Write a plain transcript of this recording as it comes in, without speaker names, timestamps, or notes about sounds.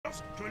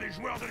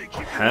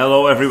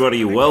Hello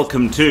everybody,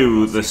 welcome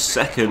to the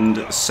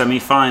second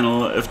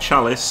semi-final of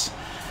Chalice.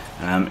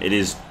 It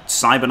is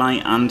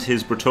Cyberknight and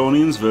his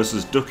Bretonnians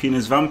versus Ducke and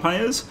his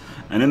Vampires.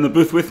 And in the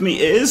booth with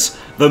me is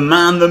the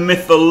man, the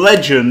myth, the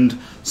legend,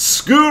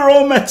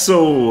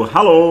 Scuromezzo.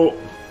 Hello.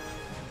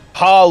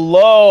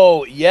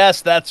 Hello.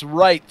 Yes, that's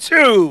right.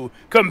 Two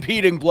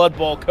competing Blood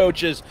Bowl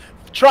coaches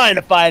trying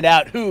to find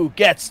out who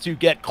gets to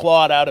get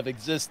clawed out of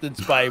existence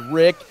by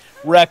Rick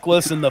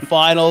Reckless in the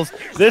finals.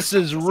 This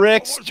is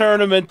Rick's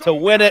tournament to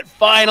win it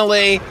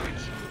finally.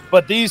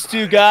 But these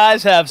two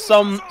guys have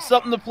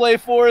something to play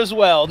for as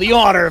well. The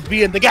honor of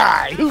being the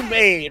guy who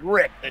made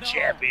Rick the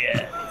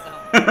champion.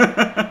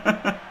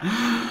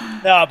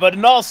 No, but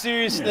in all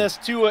seriousness,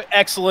 two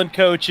excellent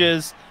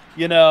coaches.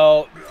 You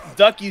know,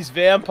 Ducke's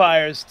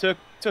Vampires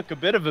took a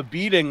bit of a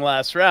beating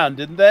last round,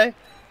 didn't they?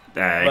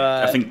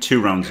 I think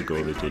 2 rounds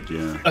ago they did,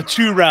 yeah.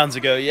 2 rounds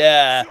ago,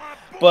 yeah.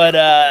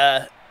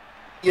 But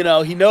you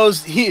know,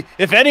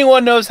 if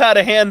anyone knows how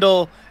to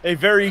handle a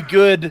very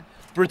good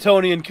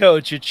Bretonnian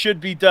coach, it should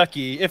be Ducke,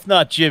 if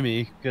not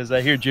Jimmy, because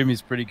I hear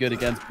Jimmy's pretty good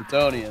against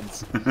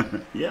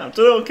Bretonnians. Yeah, I've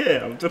done okay.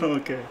 I've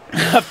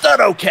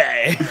done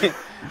okay.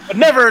 But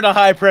never in a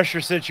high-pressure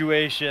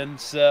situation,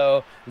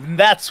 so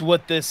that's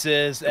what this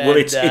is. And, well,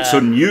 it's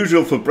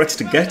unusual for Bretts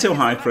to get to a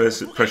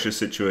high-pressure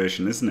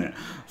situation, isn't it?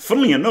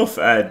 Funnily enough,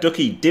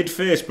 Ducke did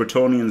face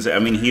Bretonnians. I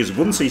mean, he has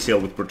won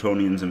CCL with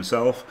Bretonnians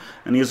himself,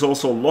 and he has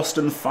also lost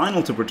in the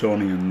final to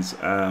Bretonnians.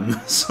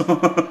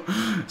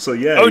 So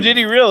yeah. Oh, did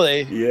he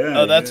really?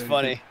 Yeah. Oh, that's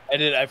funny.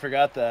 I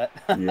forgot that.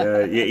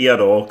 Yeah, he had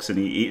Orcs, and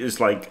he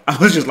was like, I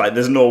was just like,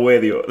 there's no way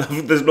the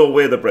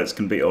Bretts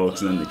can beat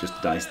Orcs, and then they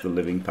just diced the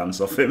living pants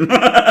off him.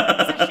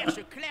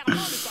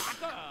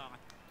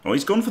 Oh,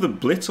 he's gone for the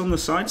blitz on the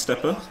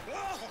sidestepper.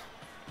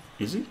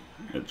 Is he?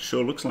 It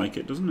sure looks like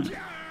it, doesn't it?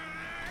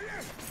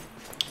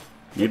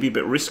 Maybe a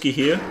bit risky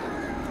here.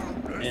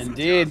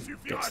 Indeed.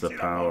 Gets the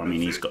power. I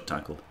mean, he's got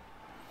tackle.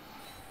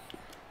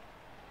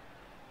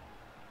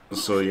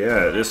 So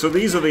yeah, so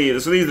these are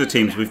the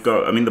teams we've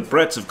got. I mean, the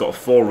Bretts have got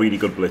 4 really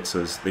good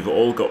blitzers. They've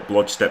all got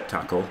blodge step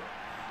tackle.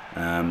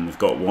 We've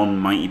got 1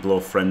 mighty blow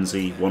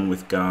frenzy, 1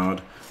 with guard,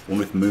 1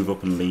 with move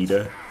up and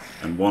leader,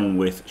 and 1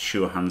 with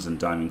sure hands and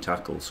diving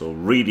tackle. So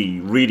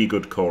really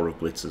good core of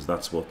blitzers.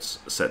 That's what's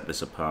set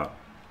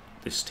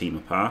this team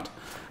apart.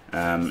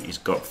 He's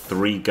got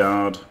 3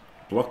 guard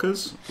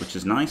blockers, which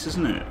is nice,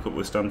 isn't it? A couple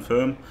with stand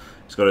firm.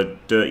 He's got a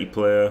dirty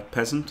player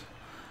peasant.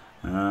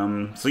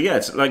 So yeah,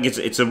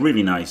 it's a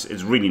really nice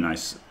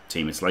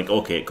team. It's like,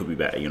 okay, it could be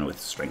better, you know, with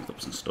strength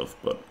ups and stuff,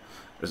 but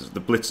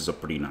the blitzers are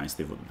pretty nice.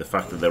 The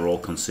fact that they're all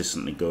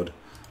consistently good,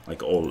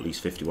 like all at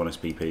least 51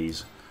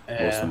 SPPs,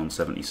 most of them on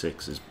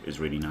 76 is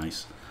really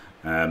nice.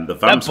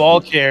 That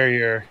ball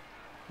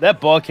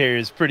carrier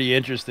is pretty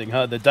interesting,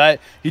 huh?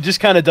 He just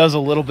kind of does a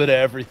little bit of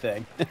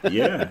everything.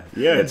 yeah,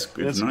 it's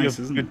nice,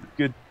 isn't it?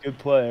 Good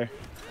player.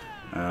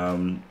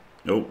 Oh,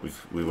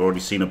 we've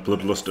already seen a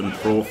Bloodlust and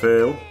Pro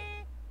fail.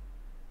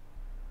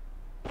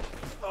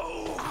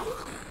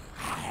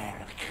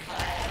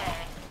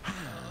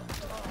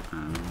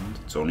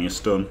 It's only a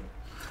stun.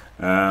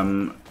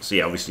 So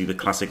yeah, obviously the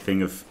classic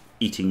thing of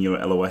eating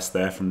your LOS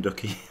there from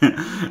Ducke.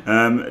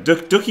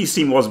 Ducke's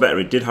team was better.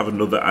 It did have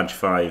another Edge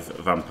 5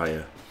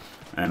 Vampire.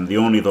 The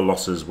only other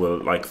losses were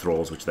like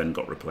Thralls, which then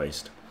got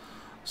replaced.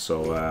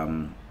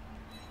 So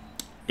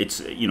it's,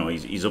 you know,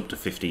 he's up to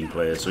 15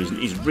 players, so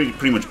he's really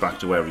pretty much back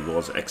to where he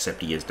was,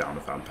 except he is down a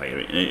Vampire,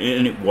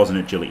 and it was an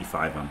Agility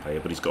 5 Vampire,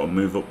 but he's got a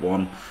move up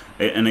 1,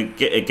 and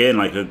again,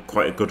 like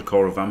quite a good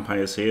core of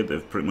Vampires here.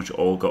 They've pretty much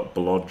all got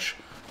Blodge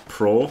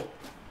Pro.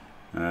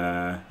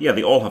 Yeah,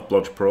 they all have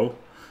Blodge Pro,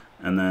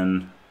 and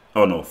then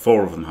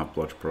 4 of them have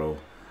Blodge Pro,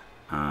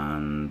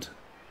 and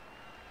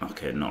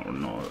okay,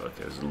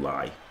 there's a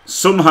lie.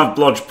 Some have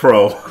Blodge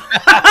Pro.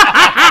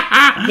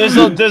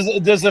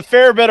 there's a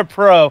fair bit of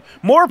pro,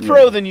 more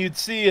pro than you'd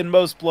see in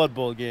most Blood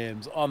Bowl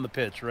games on the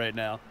pitch right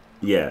now.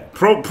 Yeah,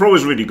 pro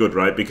is really good,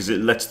 right? Because it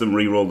lets them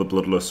re-roll the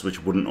Bloodlust,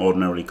 which wouldn't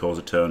ordinarily cause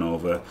a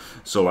turnover.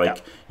 So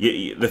like,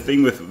 the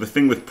thing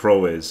with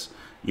pro is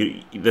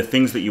the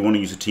things that you want to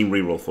use a team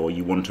re-roll for,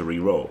 you want to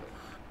re-roll,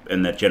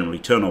 and they're generally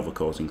turnover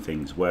causing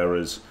things.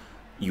 Whereas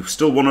you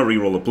still want to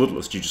re-roll a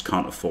Bloodlust, you just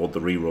can't afford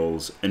the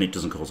re-rolls, and it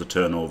doesn't cause a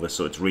turnover,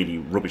 so it's really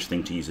rubbish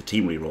thing to use a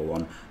team re-roll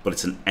on, but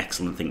it's an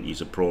excellent thing to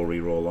use a pro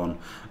re-roll on.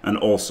 And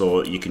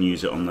also, you can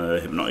use it on the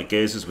Hypnotic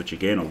Gazers, which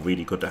again are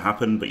really good to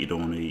happen, but you don't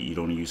want to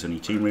use any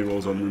team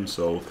re-rolls on them,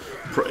 so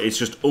it's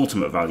just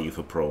ultimate value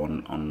for pro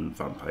on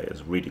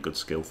Vampires. Really good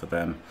skill for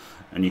them.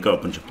 And you've got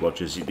a bunch of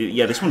blodges.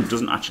 Yeah, this one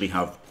doesn't actually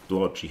have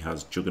blodge, he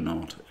has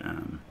Juggernaut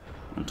on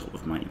top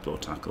of Mighty Blow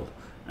Tackle.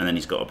 And then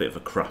he's got a bit of a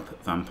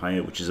crap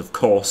Vampire, which is, of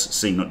course,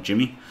 C, not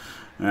Jimmy.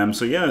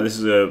 So yeah, this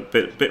is a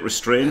bit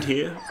restrained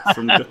here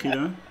from Ducke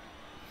now.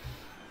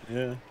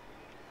 Yeah.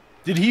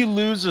 Did he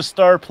lose a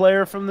star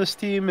player from this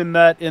team in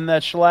that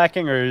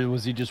shellacking, or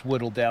was he just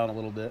whittled down a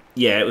little bit?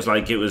 Yeah, it was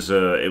like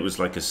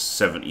a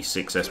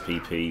 76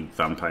 SPP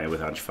Vampire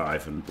with Edge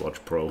 5 and Blodge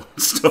Pro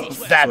stuff.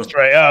 That's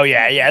right. Oh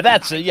yeah,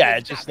 that's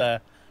just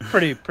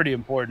pretty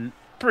important.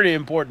 pretty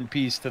important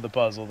piece to the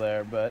puzzle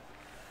there. But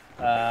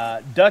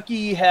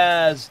Ducke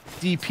has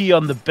DP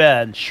on the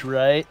bench,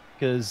 right?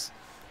 Because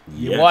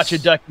you watch a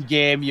Ducke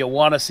game, you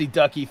want to see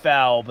Ducke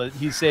foul, but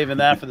he's saving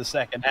that for the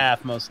second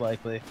half, most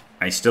likely.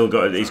 He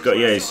started with his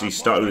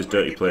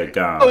dirty player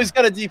guard. Oh, he's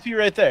got a DP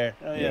right there.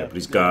 Oh, yeah, but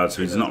he's guard,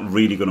 so he's not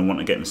really going to want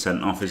to get him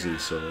sent off, is he?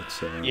 So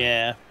it's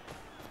yeah,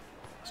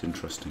 it's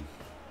interesting.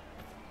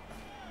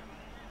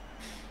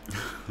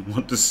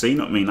 What does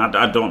CNUT mean?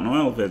 I don't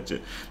know.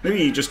 Maybe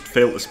he just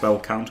failed to spell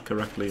count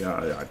correctly.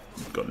 I've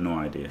got no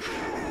idea.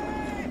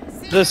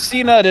 The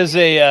CNUT is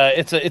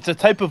it's a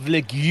type of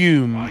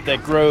legume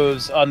that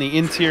grows on the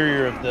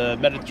interior of the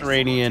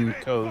Mediterranean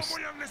coast.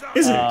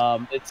 Is it?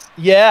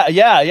 Yeah.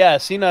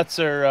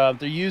 CNUts are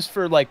they're used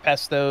for like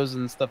pestos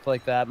and stuff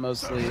like that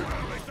mostly.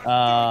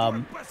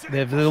 They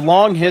have a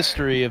long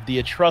history of the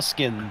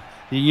Etruscan.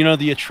 You know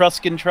the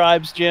Etruscan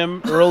tribes,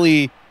 Jim.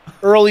 Early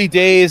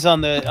days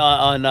on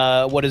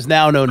what is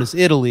now known as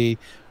Italy,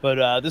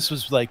 but this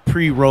was like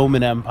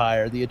pre-Roman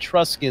Empire. The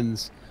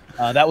Etruscans.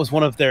 That was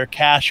one of their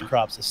cash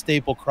crops, a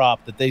staple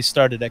crop that they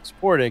started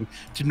exporting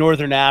to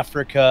northern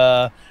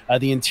Africa,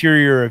 the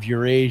interior of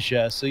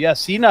Eurasia. So yeah,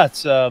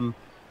 CNUts,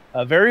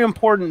 very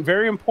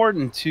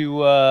important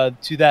to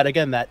that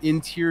again, that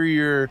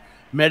interior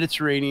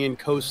Mediterranean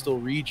coastal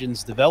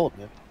region's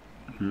development.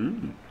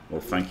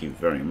 Well, thank you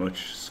very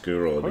much,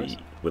 Scuro,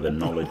 with the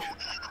knowledge.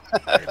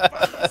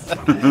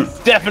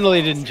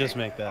 Definitely didn't just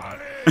make that up.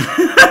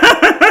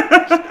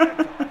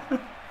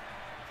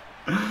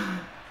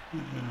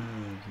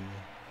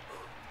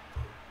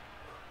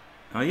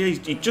 Oh yeah,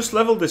 he just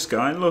leveled this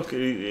guy. Look,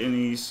 and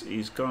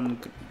he's gone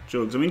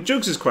Jugs. I mean,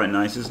 Jugs is quite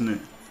nice, isn't it?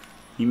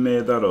 He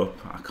made that up.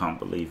 I can't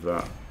believe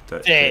that.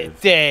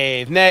 Dave.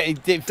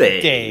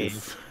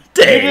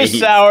 You're just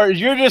sour.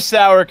 You're just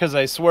sour because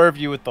I swerved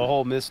you with the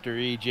whole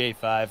Mr.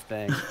 EJ5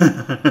 thing.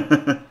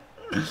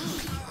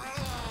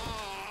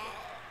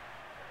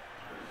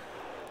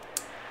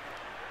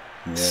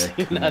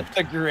 Yeah, that's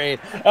a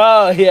great.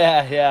 Oh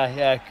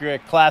yeah.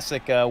 Great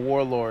classic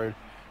warlord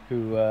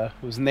who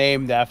was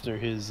named after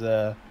his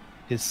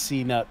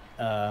CNUT.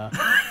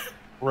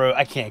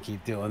 I can't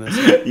keep doing this.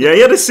 Yeah,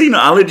 he had a CNUT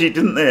allergy,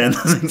 didn't they? And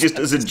just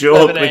as a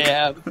joke.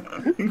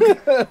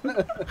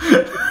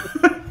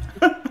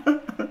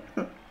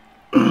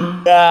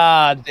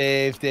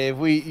 Dave,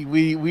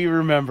 we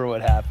remember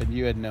what happened.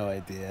 You had no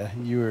idea.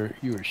 You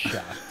were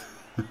shocked.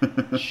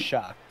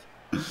 Shocked.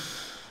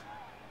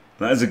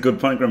 That is a good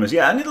point, Grimace.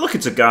 Yeah, and look,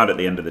 it's a guard at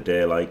the end of the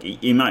day. Like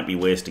he might be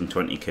wasting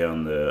 20k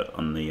on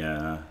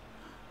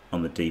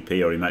the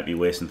DP, or he might be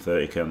wasting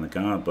 30k on the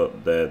guard,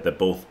 but they're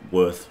both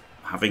worth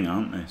having,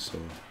 aren't they? So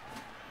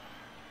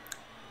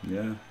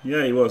yeah,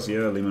 he was.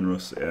 Yeah, Lehman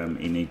Russ.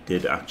 He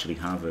did actually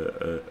have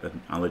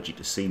an allergy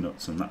to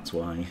CNUTs, and that's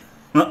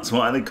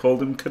why they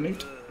called him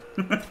Canute.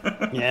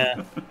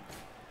 Yeah.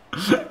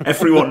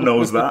 Everyone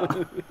knows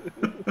that.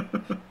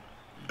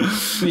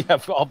 Yeah,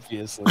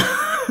 obviously.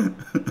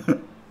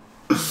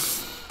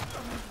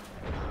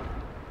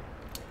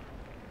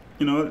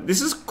 You know,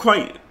 this is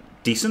quite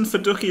decent for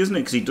Ducke, isn't it?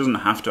 Because he doesn't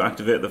have to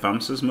activate the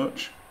Vamps as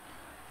much.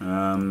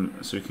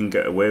 So he can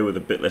get away with a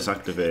bit less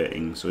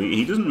activating. So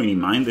he doesn't really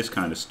mind this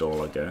kind of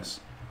stall, I guess.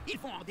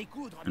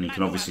 And he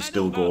can obviously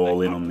still go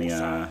all in on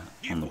the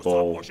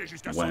ball when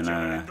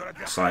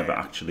Cyber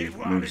actually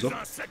moves up.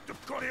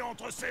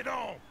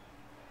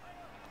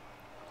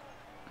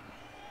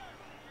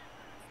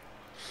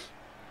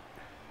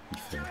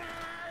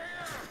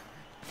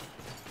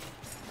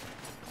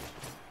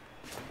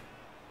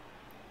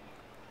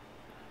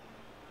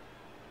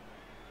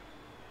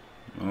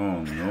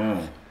 Oh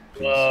no.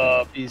 PC.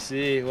 Oh,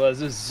 PC. Was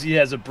this? He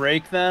has a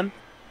break then?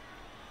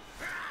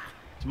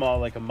 It's more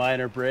like a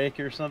minor break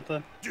or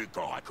something. He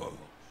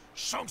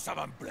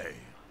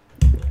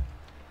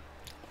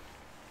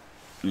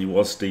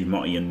was Steve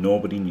Motti and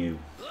nobody knew.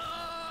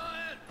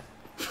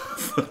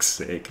 Fuck's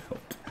sake.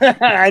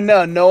 I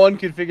know, no one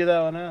could figure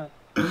that one out.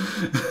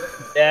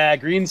 Yeah,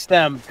 green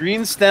stem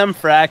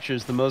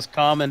fractures, the most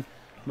common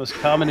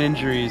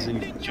injuries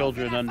in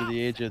children under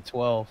the age of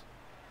 12.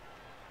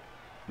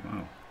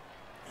 Wow.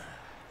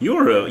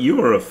 You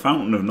were a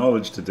fountain of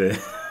knowledge today.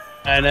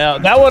 I know.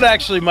 That one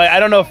actually might. I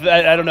don't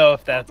know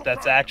if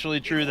that's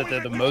actually true that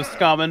they're the most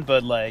common,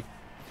 but like,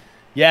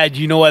 yeah.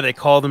 Do you know why they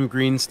call them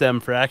green stem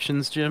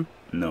fractions, Jim?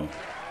 No.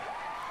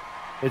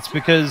 It's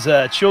because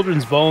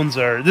children's bones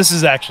are. This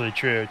is actually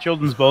true.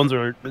 Children's bones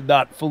are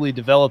not fully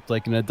developed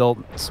like an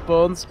adult's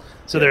bones,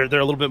 so they're a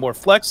little bit more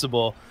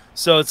flexible.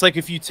 So it's like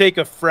if you take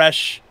a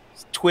fresh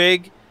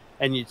twig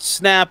and you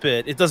snap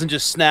it, it doesn't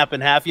just snap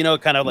in half. You know,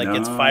 it kind of like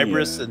gets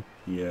fibrous, and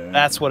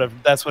that's what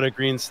a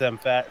green stem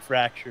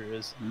fracture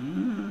is.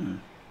 And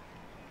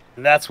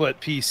that's what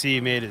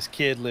PC made his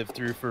kid live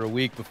through for a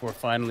week before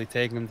finally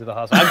taking him to the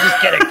hospital. I'm just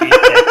kidding,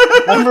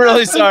 PC. I'm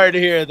really sorry to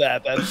hear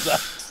that. That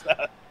sucks.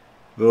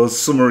 Those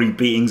summary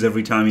beatings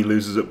every time he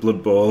loses at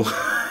Blood Bowl.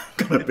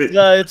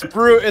 It's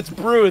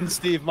brewing,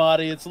 Steve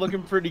Motti. It's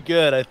looking pretty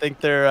good. I think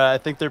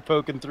they're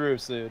poking through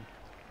soon.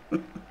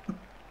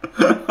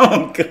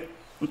 Oh god.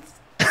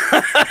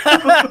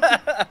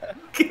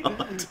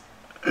 God.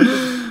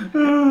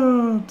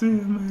 Oh, dear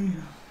me.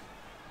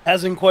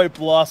 Hasn't quite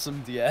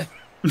blossomed yet.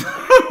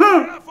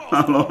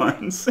 Hello,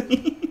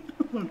 Ansi.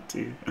 Oh,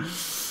 dear.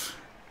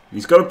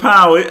 He's got a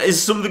power.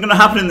 Is something going to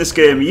happen in this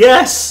game?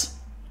 Yes!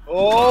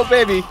 Oh,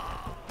 baby.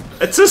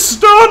 It's a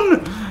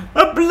stun!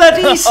 A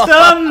bloody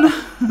stun!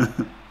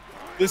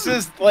 This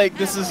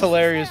is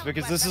hilarious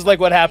because this is like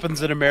what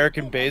happens in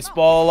American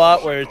baseball a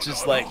lot, where it's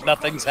just like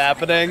nothing's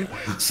happening.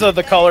 So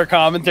the color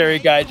commentary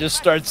guy just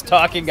starts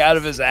talking out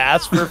of his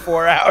ass for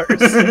 4 hours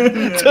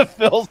to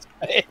fill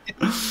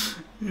space.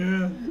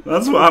 Yeah,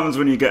 that's what happens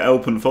when you get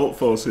Elpen Fault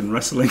Force in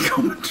wrestling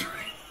commentary.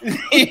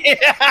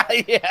 Yeah,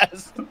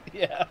 yes,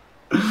 yeah.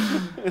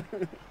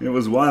 It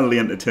was wildly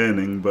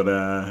entertaining, but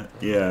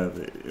yeah,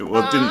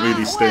 didn't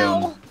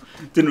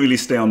really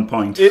stay on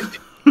point.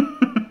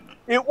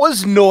 It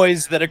was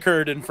noise that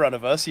occurred in front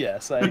of us.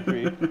 Yes, I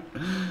agree.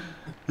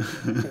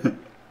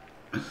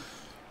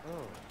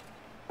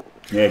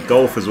 Yeah,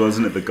 golf as well,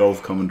 isn't it? The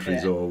golf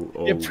commentary's all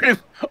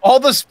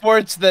the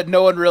sports that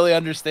no one really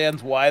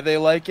understands why they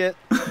like it.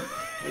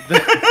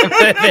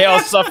 They all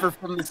suffer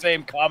from the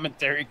same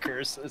commentary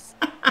curses.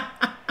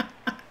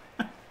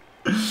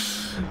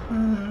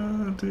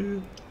 Oh,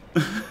 dude.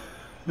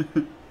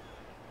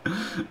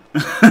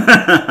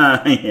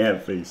 Yeah,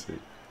 PC.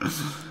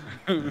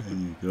 There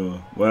you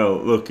go. Well,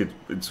 look,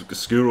 it's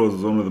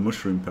Scuro's on with the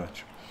mushroom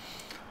patch.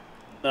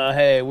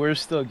 Hey, we're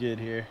still good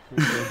here.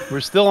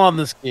 We're still on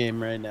this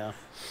game right now.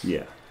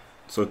 Yeah.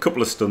 So a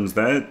couple of stuns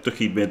there.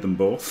 Ducke made them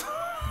both.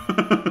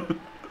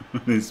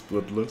 His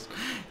bloodlust.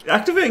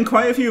 Activating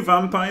quite a few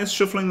vampires,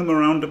 shuffling them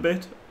around a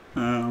bit.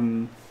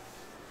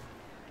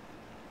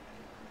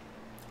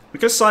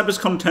 Because Cyber's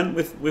content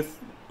with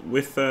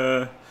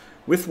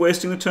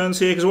wasting the turns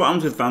here, because what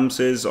happens with vamps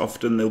is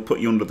often they'll put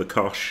you under the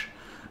cosh,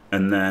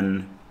 and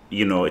then,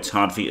 you know, it's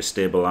hard for you to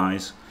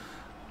stabilise,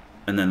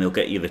 and then they'll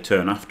get you the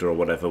turn after or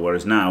whatever.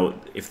 Whereas now,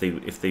 if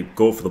they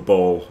go for the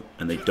ball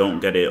and they don't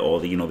get it, or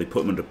they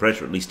put him under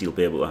pressure, at least he'll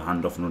be able to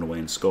hand off and run away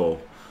and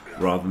score,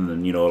 rather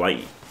than, you know, like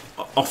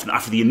often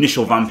after the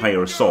initial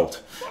vampire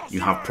assault, you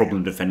have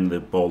problem defending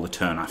the ball the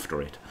turn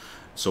after it.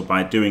 So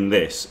by doing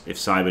this, if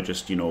Cyber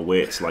just, you know,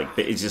 waits, like,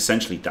 it's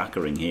essentially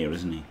Dackering here,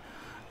 isn't he?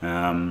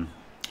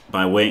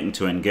 By waiting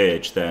to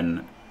engage,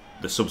 then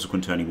the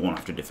subsequent turn he won't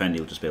have to defend,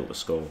 he'll just be able to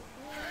score.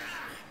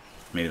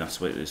 Maybe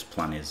that's what his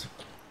plan is.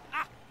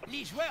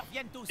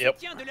 Yep.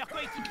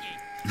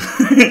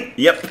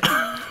 Yep.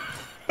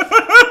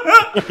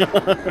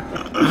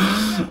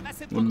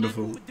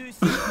 Wonderful.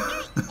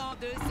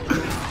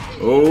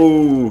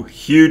 Oh,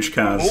 huge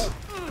Kaz.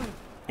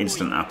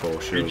 Instant apple,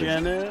 surely.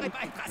 Yeah.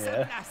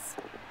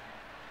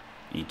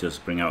 He does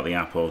bring out the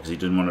apple because he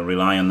didn't want to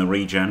rely on the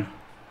regen.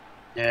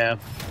 Yeah.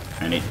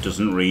 And it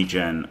doesn't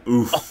regen.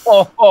 Oof.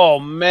 Oh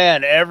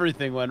man,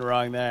 everything went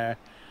wrong there.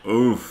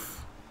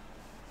 Oof.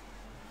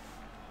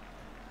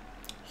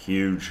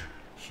 Huge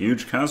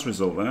Kaz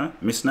result there.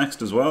 Missed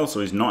next as well,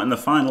 so he's not in the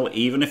final,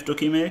 even if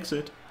Ducke makes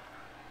it.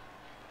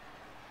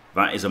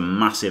 That is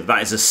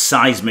a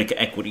seismic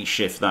equity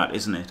shift, that,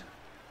 isn't it?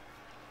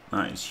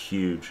 That is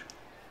huge.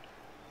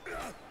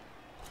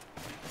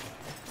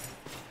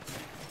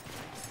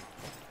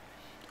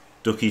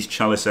 Ducke's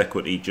Chalice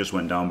equity just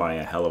went down by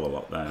a hell of a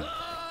lot there.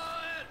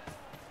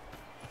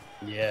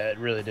 Yeah, it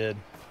really did.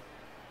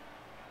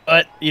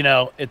 But, you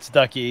know, it's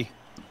Ducke.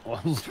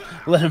 Well,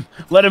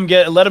 let him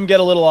get a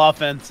little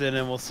offense in,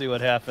 and we'll see what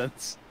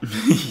happens.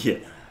 Yeah.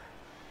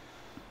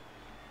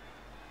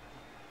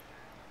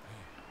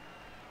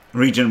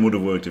 Regen would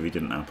have worked if he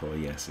didn't apple.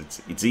 Yes,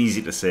 it's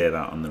easy to say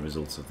that on the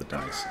results of the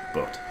dice,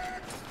 but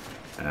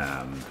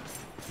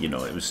you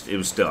know, it was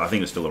still, I think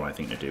it was still the right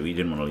thing to do. He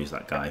didn't want to lose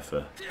that guy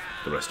for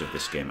the rest of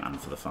this game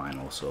and for the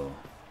final, so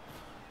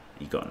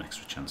he got an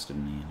extra chance,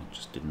 didn't he? And it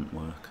just didn't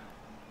work.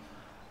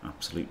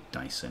 Absolute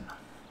dicing.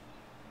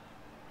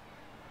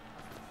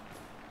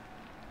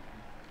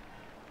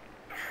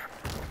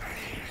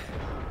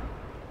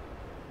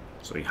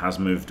 So he has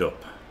moved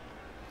up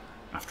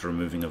after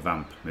removing a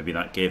vamp. Maybe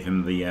that gave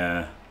him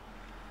the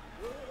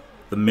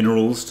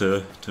minerals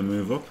to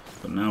move up.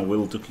 But now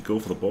will Ducke go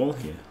for the ball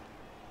here?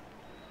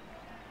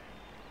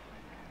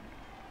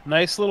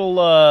 Nice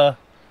little,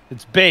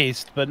 it's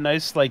based, but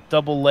nice like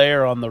double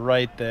layer on the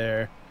right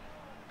there.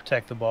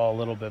 Protect the ball a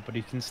little bit, but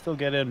he can still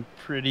get in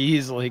pretty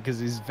easily because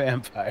he's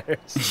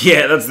vampires.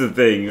 Yeah, that's the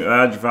thing.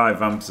 Edge 5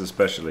 vamps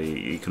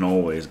especially, he can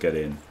always get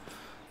in.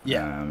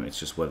 Yeah. It's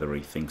just whether he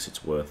thinks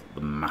it's worth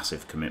the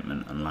massive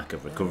commitment and lack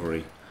of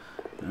recovery.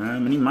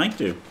 And he might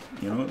do.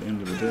 You know, at the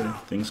end of the day,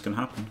 things can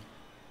happen.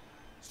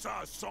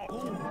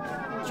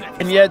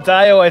 And yet,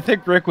 Dio, I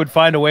think Rick would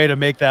find a way to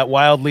make that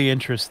wildly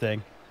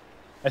interesting.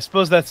 I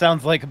suppose that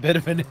sounds like a bit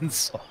of an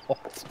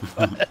insult.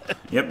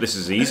 Yep, this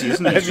is easy,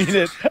 isn't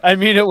it? I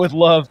mean it with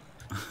love.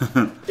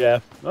 Yeah.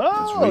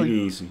 Oh, it's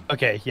really easy.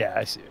 Okay, yeah,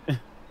 I see it.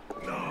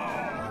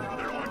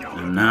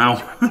 And now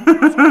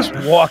just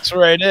walks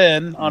right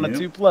in on a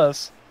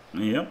 2+.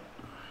 Yep.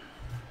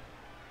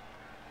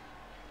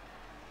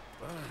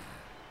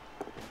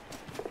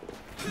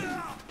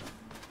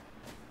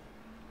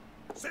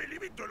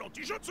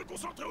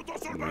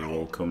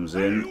 Reroll comes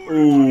in.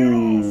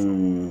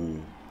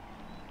 Ooh.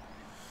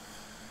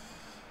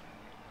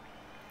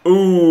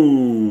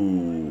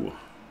 Ooh.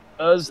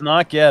 Does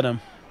not get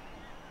him.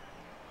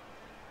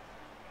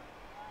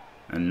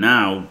 And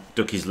now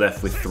Ducke's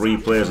left with 3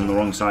 players on the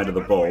wrong side of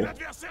the ball.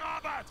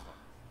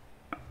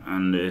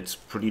 And it's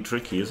pretty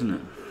tricky, isn't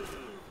it?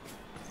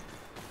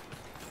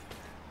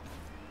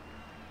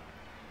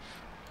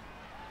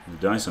 The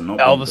dice are not.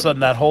 All of a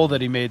sudden, that hole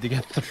that he made to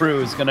get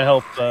through is going to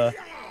help.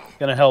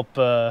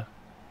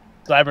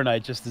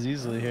 Cyberknight just as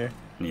easily here.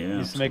 Yeah, he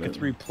needs to make a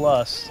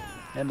 3+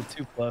 and a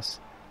 2+.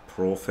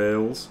 Pro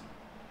fails.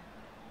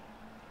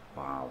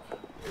 Wow.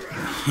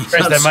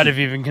 Christ, I might have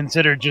even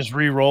considered just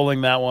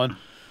re-rolling that one.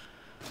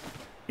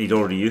 He'd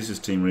already used his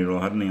team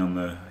reroll, hadn't he, on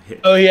the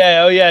hit? Oh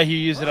yeah, he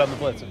used it on the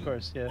blitz, of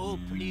course. Yeah.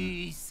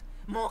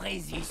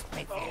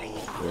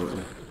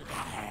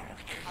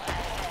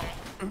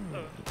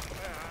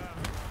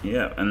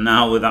 Yeah, and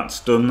now with that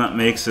stun, that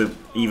makes it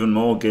even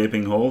more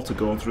gaping hole to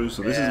go through.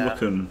 So this is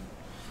looking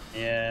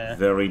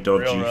very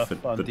dodgy for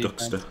the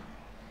Duckster.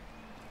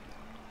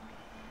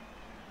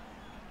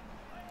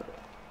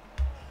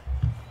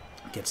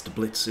 Gets to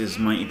blitz his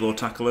Mighty Blow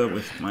tackler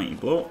with Mighty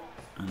Blow,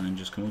 and then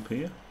just come up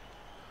here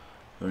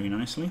very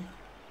nicely.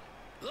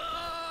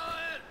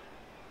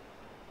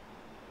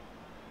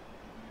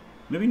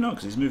 Maybe not,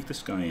 because he's moved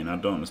this guy in. I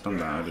don't understand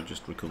that. I'd have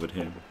just recovered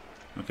him.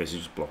 Okay, so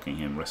he's just blocking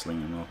him, wrestling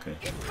him. Okay.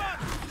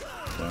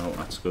 Well,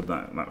 that's good.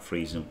 That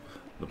frees up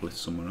the blitz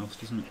somewhere else,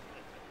 doesn't it?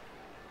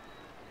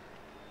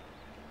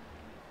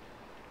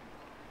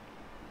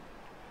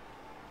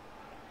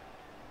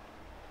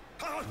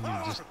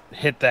 You just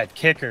hit that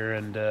kicker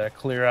and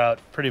clear out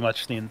pretty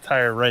much the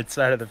entire right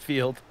side of the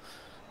field.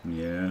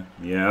 Yeah,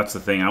 that's the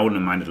thing. I wouldn't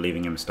have minded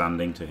leaving him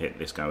standing to hit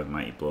this guy with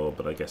Mighty Blow,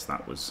 but I guess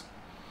that was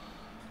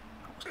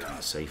kind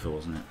of safer,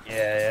 wasn't it?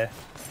 Yeah.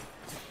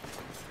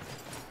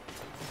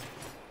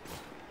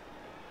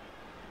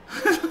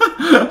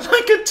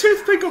 Like a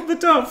toothpick up the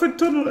Dartford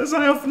Tunnel, as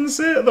I often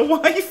say to the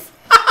wife.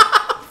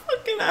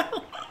 Fucking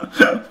hell.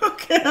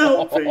 Fucking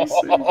hell,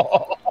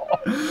 PC.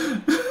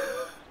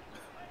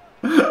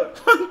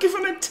 I'm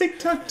giving a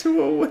tic-tac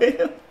to a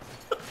whale.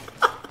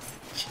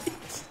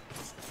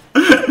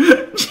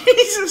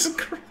 Jesus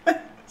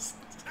Christ.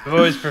 I've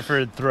always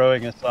preferred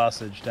throwing a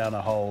sausage down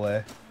a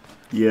hallway.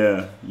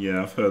 Yeah,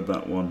 I've heard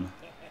that one.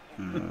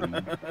 A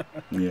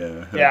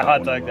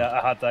hot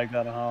dog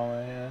down a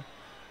hallway, yeah.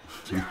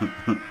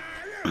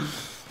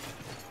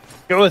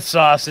 Go with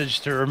sausage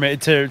to remain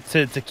to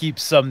keep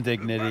some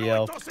dignity,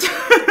 Elf.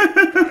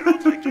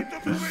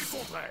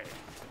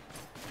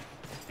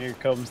 Here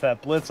comes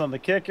that blitz on the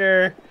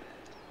kicker.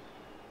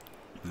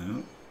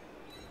 Yeah.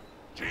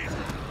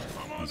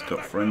 He's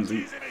got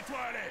frenzy.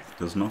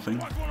 Does nothing.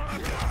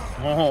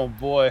 Oh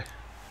boy.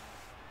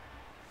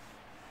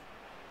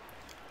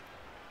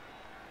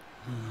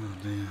 Oh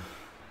dear.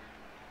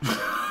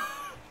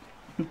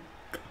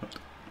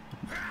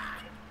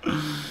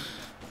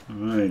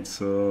 Right,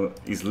 so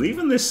he's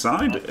leaving this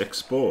side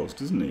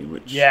exposed, isn't he?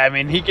 Which I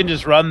mean, he can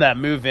just run that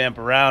move vamp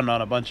around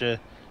on a bunch of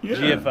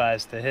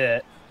GFIs to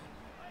hit.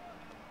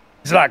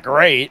 It's not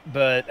great,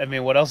 but I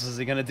mean, what else is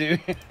he gonna do?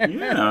 I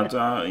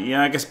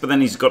guess. But then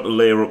he's got to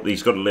layer up.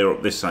 He's got to layer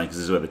up this side because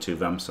this is where the 2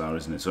 vamps are,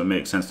 isn't it? So it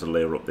makes sense to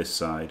layer up this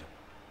side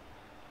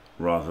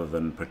rather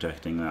than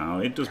protecting that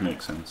out. It does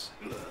make sense.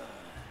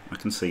 I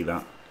can see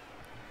that.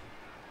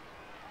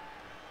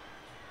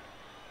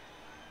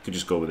 Could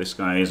just go with this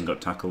guy. He hasn't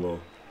got tackle though.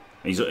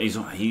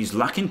 He's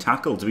lacking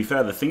tackle. To be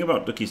fair, the thing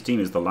about Ducke's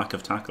team is the lack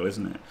of tackle,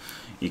 isn't it?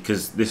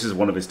 Because this is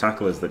one of his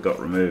tacklers that got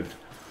removed.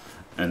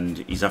 And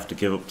he's have to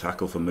give up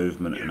tackle for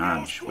movement and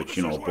edge, which,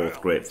 you know, are both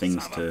great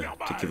things to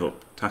give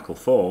up tackle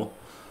for.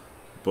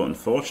 But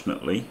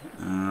unfortunately,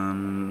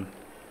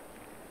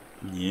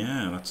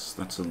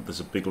 there's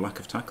a big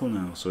lack of tackle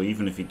now. So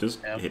even if he does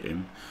hit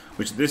him,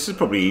 which this is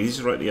probably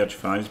easy, right? The edge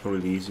 5 is probably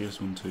the easiest.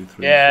 1, 2,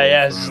 3.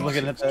 Yeah, 4, 5, just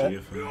looking 6 at that.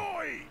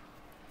 GFI.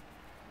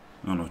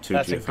 Oh no, 2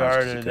 That's GFIs. a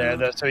garter there,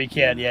 though, so he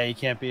can't. Yeah, he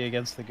can't be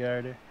against the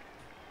garter.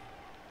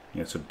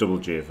 Yeah, so double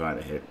GFI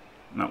to hit.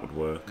 That would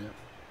work. Yep.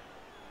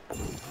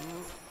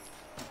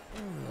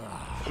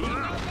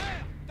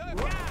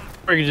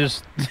 Or you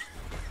just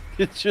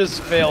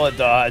fail a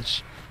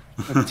dodge.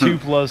 A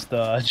 2+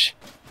 dodge.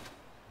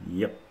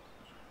 Yep.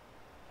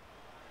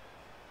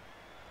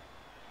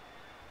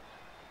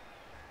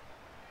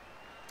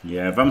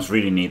 Yeah, Vamps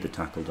really need the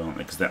tackle, don't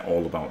they? Because they're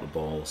all about the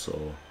ball,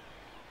 so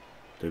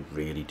they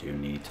really do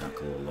need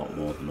tackle a lot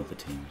more than other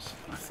teams.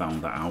 I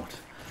found that out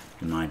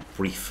in my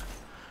brief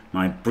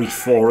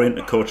foray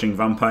into coaching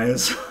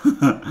vampires.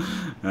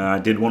 I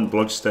did want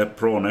Blodge Step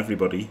Pro on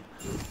everybody,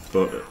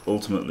 but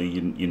ultimately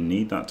you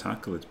need that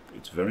tackle.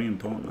 It's very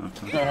important to have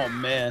tackle. Oh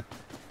man,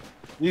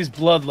 these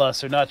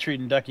bloodlusts are not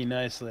treating Ducke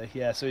nicely.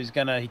 Yeah, so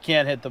he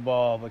can't hit the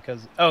ball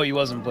because he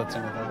wasn't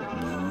blitzing with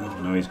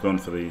him. No, he's going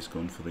for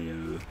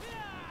the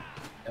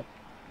Yep.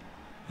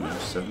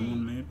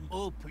 7 maybe.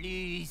 Oh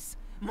please,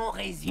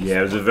 yeah,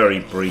 it was a very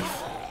brief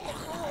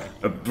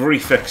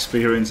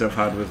experience I've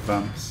had with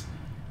Vamps.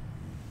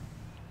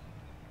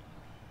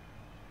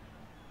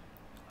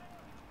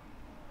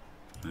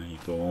 There you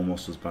go,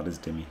 almost as bad as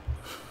Dimmy.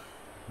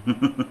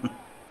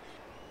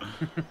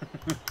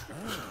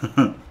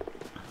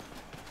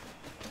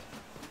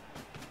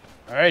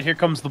 All right, here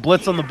comes the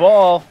blitz on the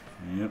ball.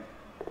 Yep.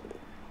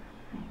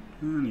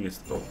 And he gets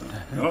the ball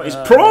down. Oh, he's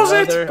pros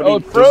it! But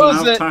he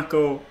doesn't have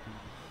tackle.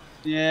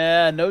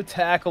 Yeah, no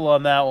tackle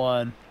on that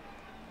one.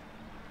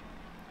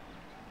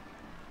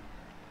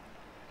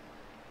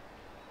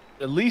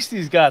 At least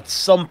he's got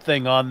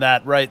something on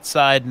that right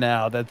side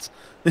now that's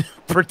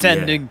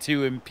pretending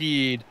to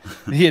impede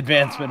the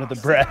advancement of the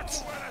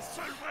Brets.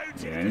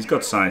 Yeah, and he's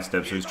got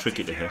sidestep, so he's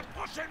tricky to hit.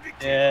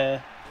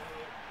 Yeah.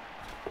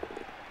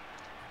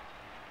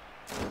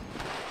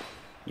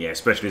 Yeah,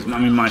 especially, I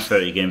mean, my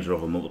 30 games are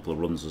over multiple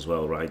runs as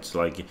well, right? So,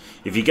 like,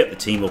 if you get the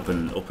team up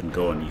and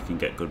going, you can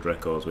get good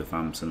records with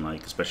Vamps, and,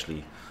 like,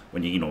 especially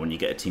when you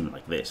get a team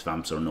like this,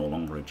 Vamps are no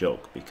longer a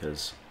joke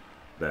because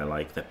they're,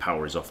 like, their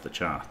power is off the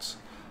charts.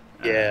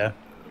 Yeah.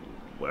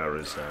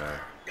 Whereas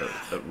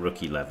at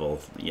rookie level,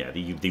 yeah,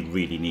 they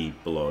really need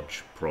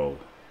Blodge Pro.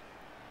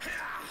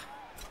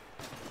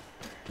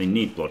 They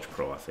need Blodge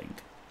Pro, I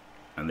think.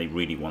 And they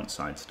really want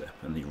sidestep,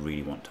 and they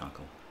really want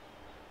tackle.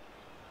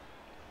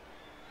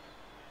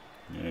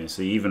 Yeah,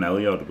 see, even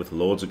Elyod with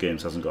loads of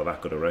games hasn't got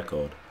that good a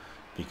record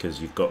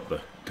because you've got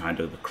the kind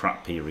of the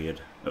crap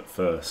period at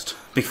first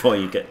before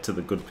you get to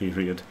the good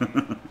period.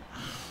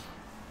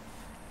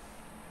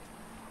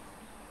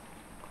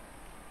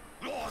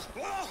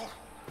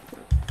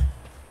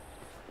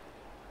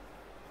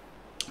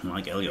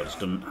 Like Elyod's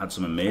had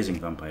some amazing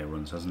vampire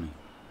runs, hasn't he?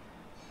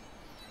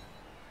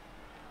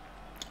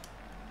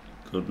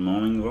 Good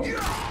morning, Volt.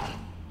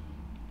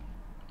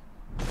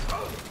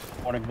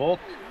 Morning, Volt.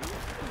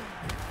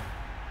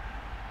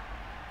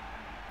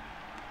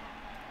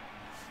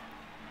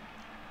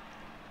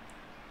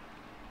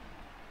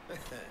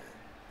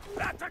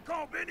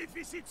 L'attaquant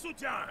bénéficie de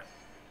soutien.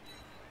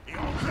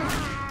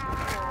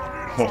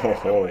 Ho ho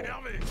ho.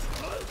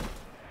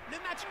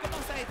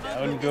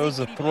 Down goes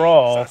a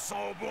thrall. Yeah.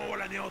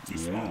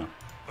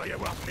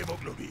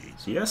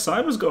 So yeah,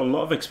 Cyber's got a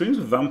lot of experience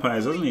with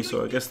vampires, hasn't he?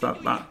 So I guess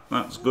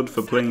that's good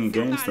for playing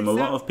against them. A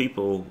lot of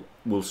people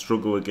will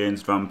struggle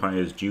against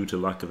vampires due to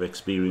lack of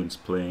experience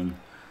playing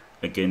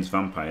against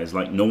vampires.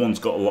 Like, no one's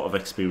got a lot of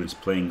experience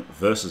playing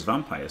versus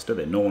vampires, do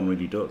they? No one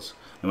really does.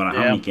 No matter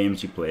how many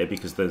games you play,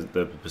 because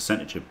the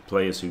percentage of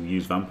players who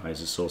use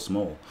vampires is so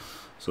small.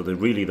 So the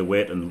way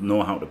to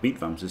know how to beat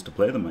vamps is to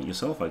play them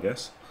yourself, I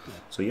guess.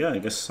 So yeah, I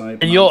guess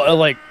Cyber. And you'll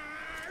like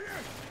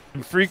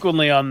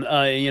frequently on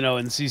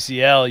in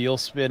CCL, you'll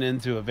spin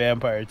into a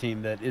vampire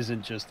team that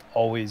isn't just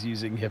always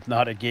using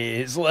hypnotic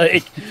gaze.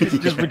 Like,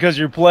 just because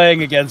you're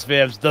playing against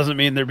vamps doesn't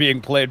mean they're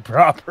being played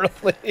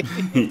properly.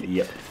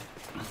 Yep.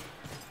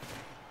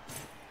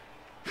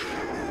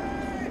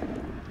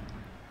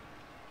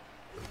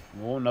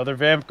 Oh, another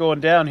vamp going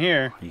down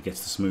here. He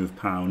gets the smooth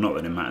pow. Not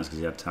that it matters because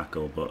he had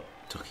tackle, but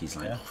Ducke's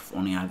like, oh, if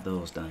only I had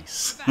those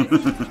dice.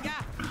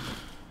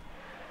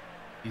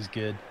 He's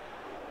good.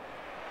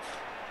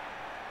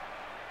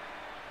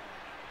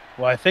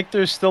 Well, I think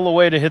there's still a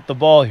way to hit the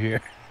ball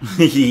here.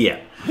 Yeah.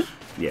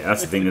 Yeah,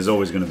 that's the thing. There's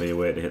always going to be a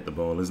way to hit the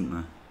ball, isn't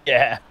there?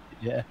 Yeah.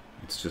 Yeah.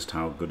 It's just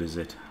how good is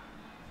it?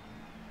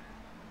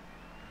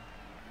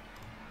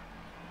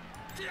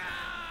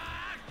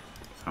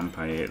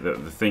 Vampire.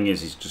 The thing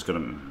is, he's just got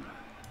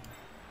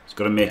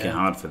to make it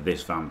hard for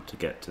this vamp to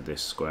get to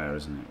this square,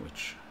 isn't it?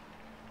 Which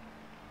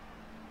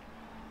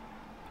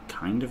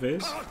kind of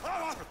is.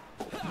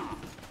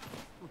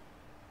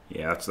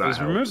 Yeah, that's that. He's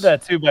removed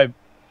that too by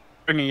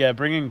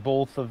bringing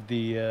both of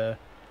the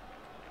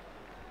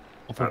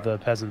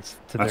peasants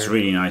to that's their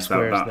really nice.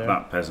 That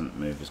that peasant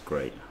move is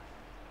great.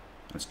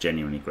 That's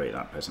genuinely great.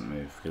 That peasant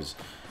move, because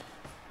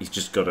he's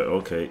just got it.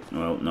 Okay,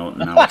 well, no,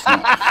 now it's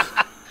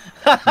not.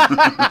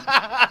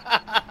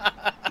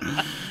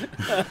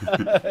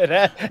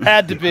 It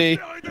had to be.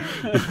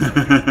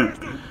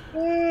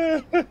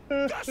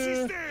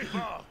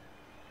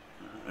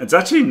 It's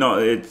actually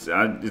not. It's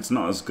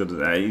not as good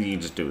as you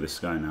can just do this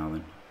guy now.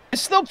 Then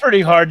it's still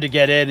pretty hard to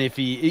get in if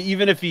he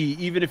even if he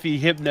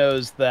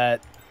hypnos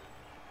that.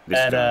 This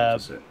guy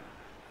does it.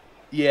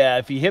 Yeah,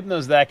 if he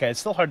hypnos that guy, it's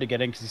still hard to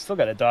get in because he's still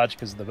got to dodge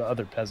because of the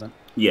other peasant.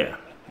 Yeah,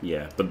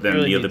 yeah, but then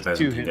really the other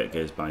peasant can get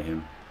gazed by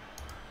him.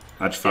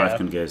 Edge 5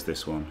 can gaze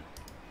this one.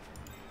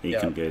 He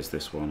can gaze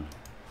this one,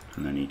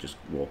 and then he just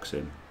walks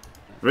in.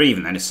 Or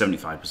even then, it's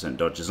 75%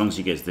 dodge. As long as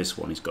he gets this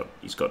one, he's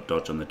got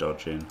dodge on the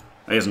dodge in.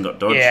 He hasn't got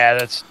dodge. Yeah,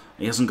 that's.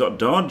 He hasn't got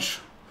dodge.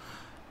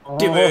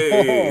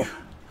 Dimmy,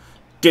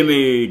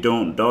 Dimmy,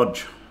 don't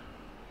dodge.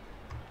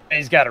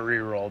 He's got a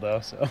reroll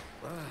though, so.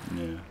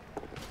 Yeah.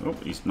 Oh,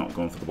 he's not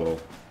going for the ball.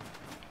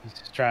 He's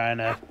just trying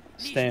to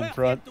stay in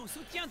front.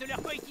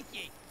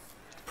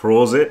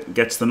 Pros it,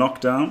 gets the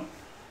knockdown.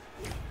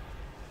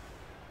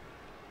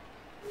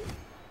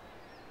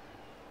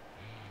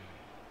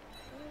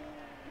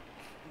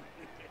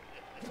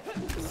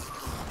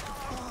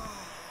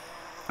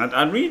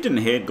 I really didn't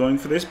hate going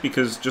for this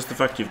because just the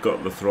fact you've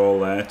got the thrall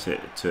there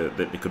that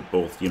they could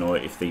both,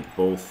 if they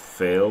both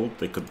failed,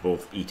 they could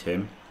both eat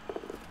him.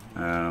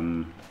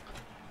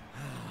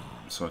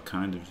 so I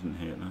kind of didn't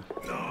hate that.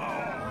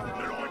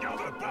 Ne le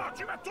regarde pas,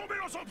 tu vas tomber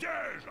dans son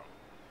piège.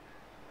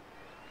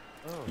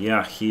 Yeah,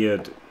 I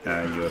heard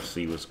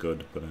UFC was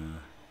good, but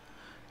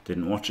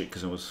didn't watch it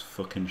because I was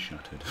fucking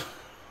shattered.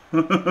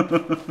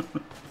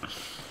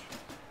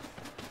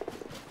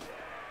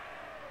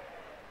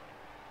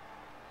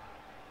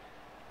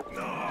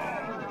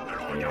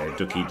 Yeah,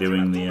 Ducke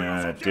doing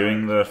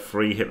the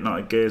free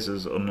hypnotic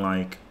gazes,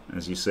 unlike,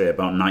 as you say,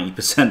 about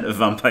 90% of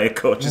vampire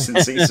coaches in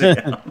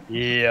CCL.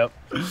 Yep.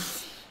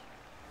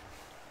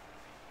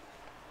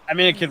 I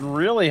mean, it can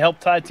really help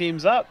tie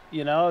teams up,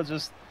 you know,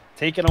 just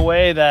taking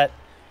away that,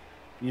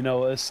 you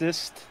know,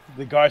 assist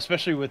the guard,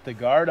 especially with the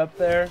guard up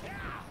there.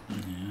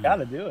 Yeah.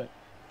 Gotta do it.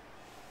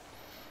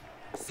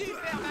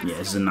 Yeah,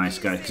 this is a nice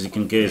guy because he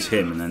can gaze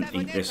him and then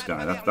eat this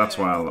guy. That's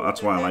why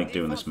I like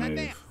doing this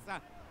move.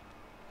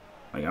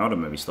 Like, I would have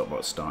maybe stopped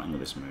about starting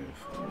with this move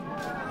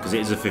because it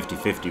is a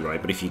 50-50,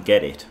 right? But if you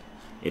get it,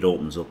 it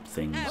opens up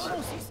things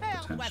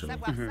potentially.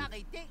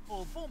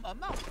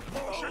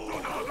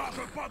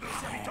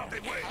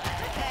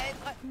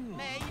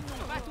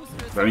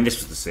 But I mean, this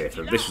was the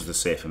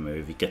safer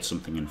move. He gets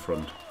something in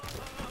front.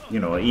 You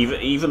know,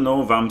 even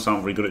though Vamps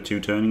aren't very good at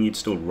two-turning, you'd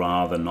still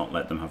rather not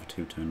let them have a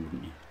two-turn,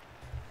 wouldn't you?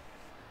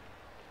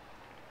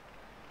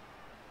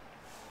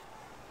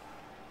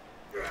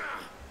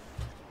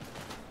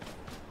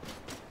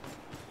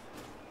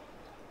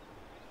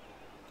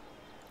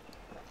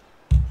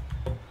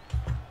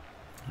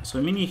 So,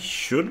 I mean, he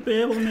should be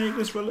able to make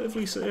this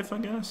relatively safe, I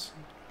guess.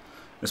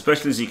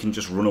 Especially as he can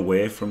just run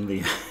away from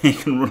the... he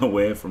can run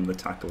away from the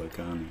tackler,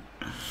 can't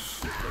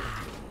he?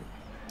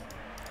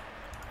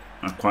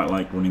 I quite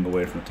like running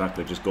away from the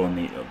tackler. Just go on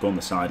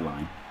the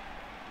sideline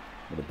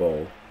with the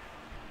ball.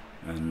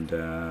 And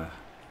the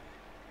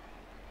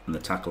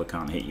tackler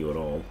can't hit you at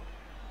all.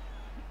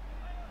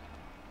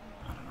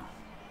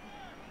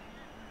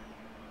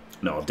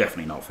 No,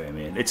 definitely not for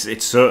me.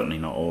 It's certainly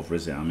not over,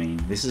 is it? I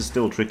mean, this is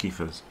still tricky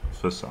for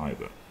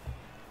Cyber.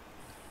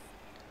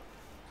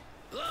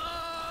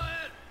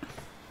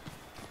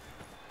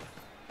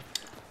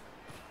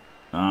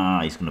 Ah,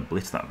 he's going to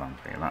blitz that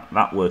vampire.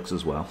 That works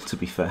as well, to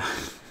be fair.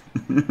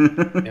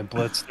 And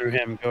blitz through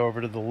him, go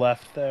over to the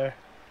left there.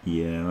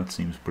 Yeah, that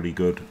seems pretty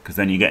good because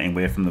then you're getting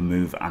away from the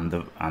move and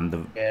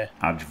the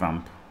edge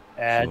vamp.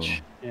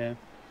 Edge, yeah.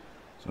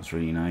 So that's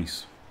really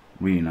nice.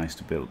 Really nice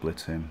to be able to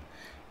blitz him.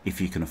 If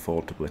you can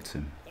afford to blitz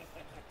him.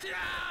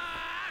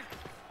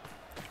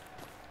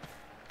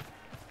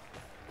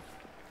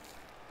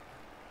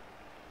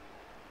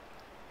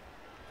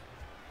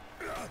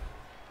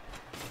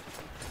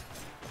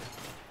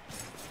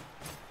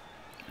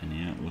 And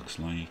yeah, it looks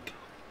like...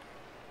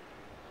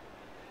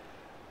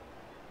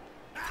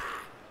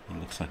 It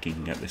looks like he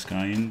can get this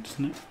guy in,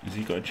 doesn't it? Has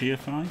he got a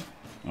GFI?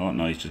 Oh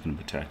no, he's just going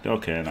to protect.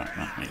 Okay,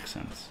 that makes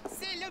sense.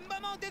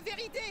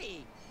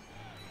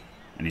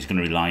 And he's going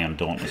to rely on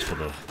Dauntless for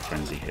the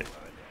frenzy hit.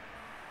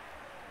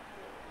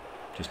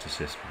 Just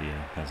assist for the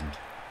peasant.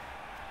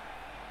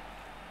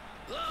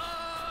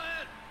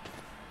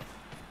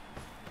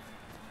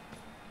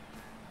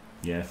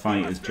 Yeah,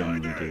 fighters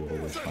generally do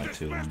always fight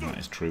too long, that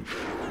is true.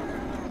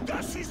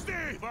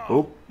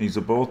 Oh, he's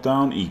a bolt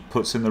down, he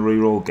puts in the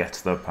reroll,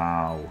 gets the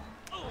pow.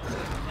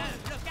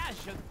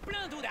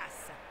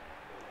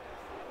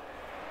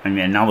 I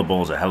mean, now the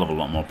ball's a hell of a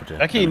lot more protected.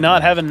 Ducke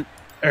not having...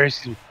 Or,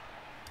 excuse me.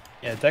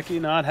 Yeah, Ducke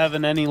not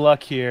having any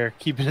luck here,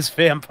 keeping his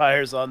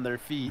vampires on their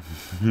feet.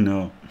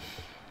 No.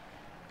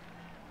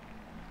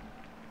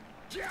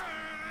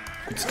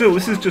 But still,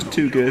 this is just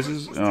two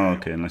gazes. Oh,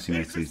 okay, unless he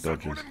makes these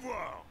dodges.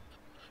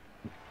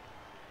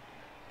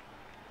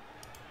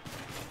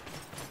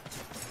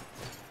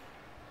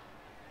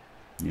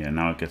 Yeah,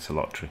 now it gets a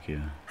lot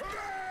trickier.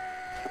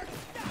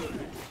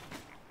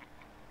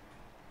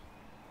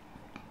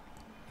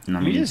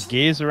 Can we just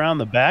gaze around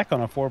the back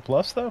on a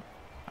 4+ though?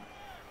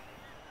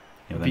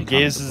 Yeah, if he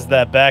gazes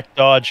that back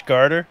dodge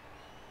garter.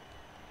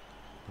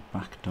 The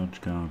back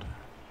dodge garter.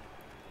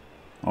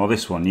 Oh,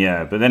 this one,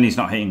 yeah, but then he's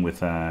not hitting with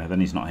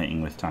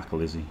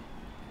tackle, is he?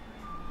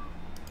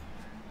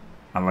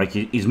 And like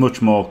he's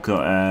much more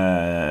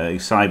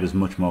Cyber's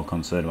much more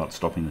concerned about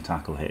stopping the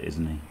tackle hit,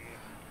 isn't he?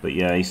 But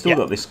yeah, he's still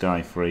got this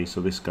guy free, so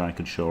this guy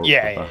could show up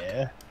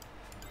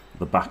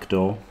the back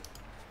door.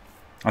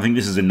 I think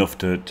this is enough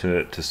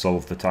to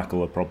solve the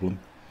tackler problem.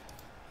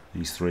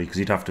 These three, because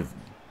you'd have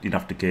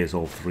to gaze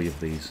all three of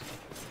these.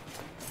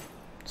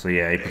 So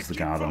yeah, he puts the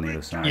guard on the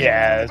other side.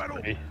 Yeah, that's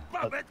pretty.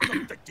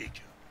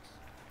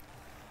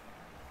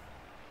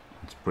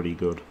 It's pretty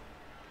good.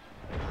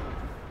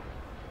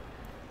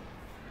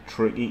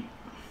 Tricky.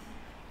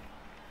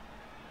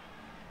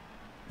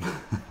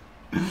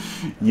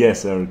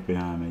 Yes, Eric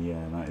behind me.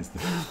 Yeah, that is the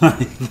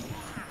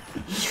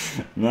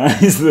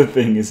that is the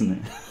thing, isn't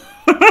it?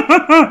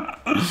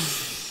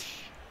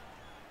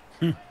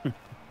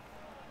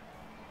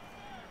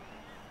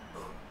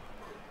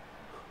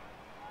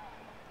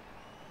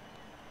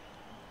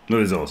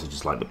 There's also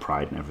just like the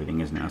pride and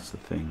everything, isn't it? That's the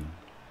thing.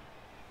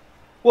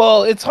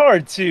 Well, it's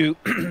hard to.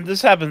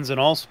 This happens in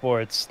all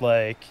sports.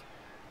 Like,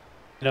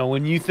 You know,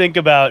 when you think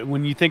about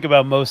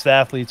most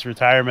athletes'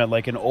 retirement,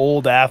 like an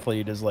old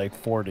athlete is like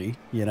 40.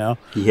 You know,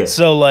 Yeah.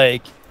 so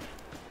like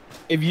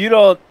if you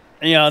don't,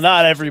 you know,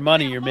 not every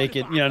money you're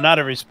making, you know, not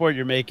every sport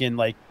you're making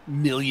like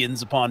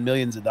millions upon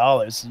millions of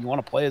dollars. So you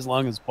want to play as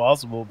long as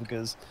possible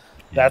because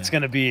that's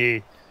going to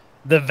be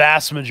the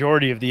vast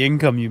majority of the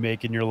income you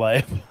make in your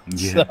life.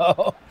 Yeah.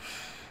 So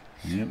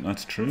yeah,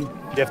 that's true.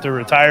 you have to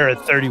retire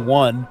at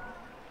 31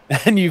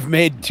 and you've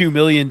made 2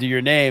 million to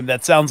your name.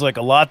 That sounds like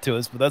a lot to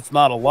us, but that's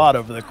not a lot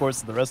over the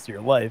course of the rest of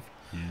your life.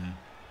 Yeah.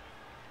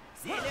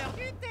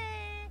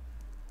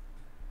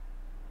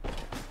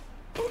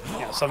 You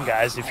know, some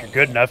guys, if you're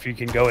good enough, you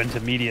can go into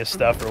media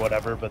stuff or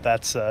whatever, but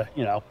that's,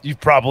 you know, you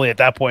probably at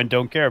that point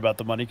don't care about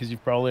the money because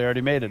you've probably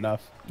already made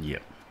enough. Yeah.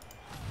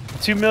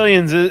 2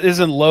 million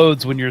isn't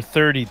loads when you're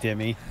 30,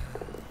 Dimmy.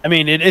 I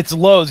mean, it's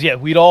loads. Yeah,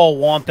 we'd all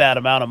want that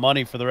amount of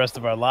money for the rest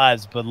of our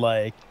lives, but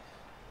like,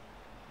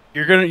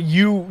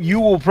 you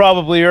will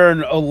probably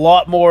earn a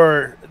lot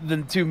more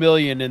than 2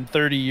 million in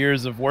 30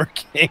 years of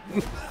working.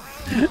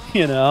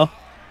 You know.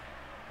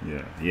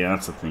 Yeah,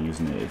 that's the thing,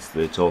 isn't it?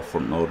 It's all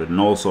front loaded,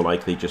 and also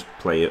like they just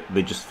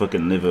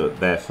fucking live it.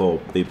 Therefore,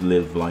 they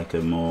live like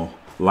a more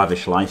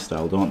lavish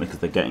lifestyle, don't they? Because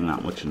they're getting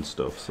that much and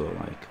stuff. So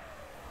like,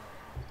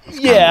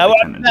 yeah, well,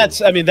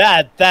 that's a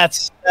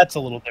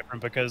little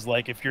different because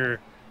like if you're,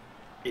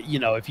 you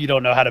know, if you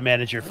don't know how to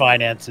manage your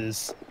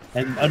finances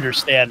and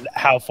understand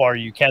how far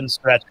you can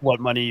stretch what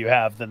money you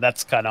have, then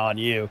that's kind of on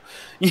you.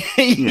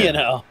 You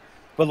know,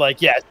 but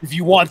like, yeah, if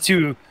you want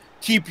to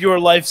keep your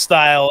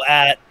lifestyle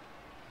at,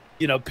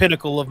 you know,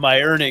 pinnacle of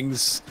my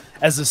earnings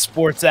as a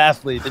sports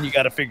athlete, then you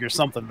got to figure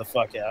something the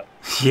fuck out.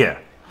 Yeah.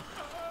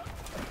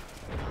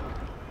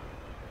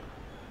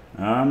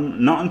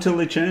 Not until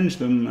they change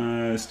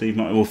them, Steve.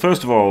 Well,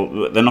 first of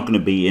all, they're not going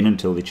to be in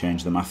until they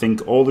change them. I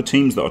think all the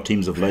teams that are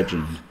teams of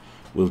legend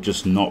will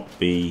just not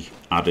be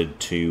added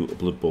to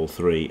Blood Bowl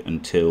 3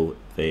 until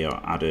they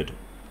are added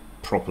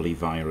properly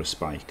via a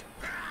spike.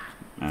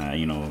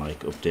 You know, like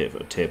update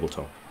a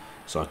tabletop.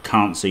 So I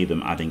can't see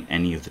them adding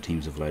any of the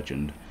teams of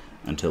legend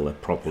until they're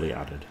properly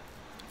added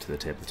to the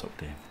tabletop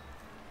game.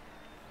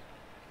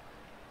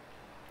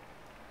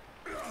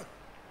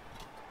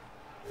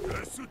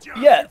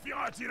 Yeah.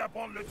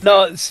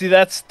 No, see,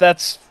 that's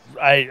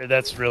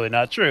really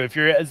not true. If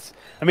you're,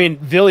 I mean,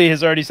 Villy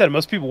has already said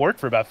most people work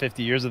for about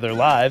 50 years of their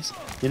lives.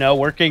 You know,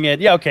 working at,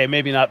 yeah, okay,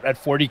 maybe not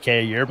at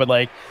 40K a year, but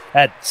like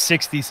at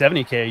 60,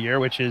 70K a year,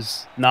 which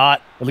is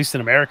not, at least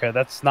in America,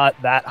 that's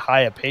not that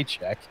high a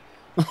paycheck.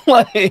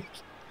 Like,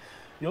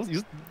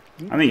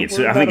 I think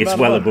it's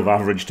well above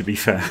average, to be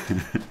fair.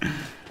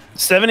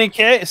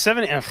 70K,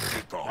 70.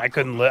 I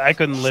couldn't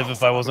live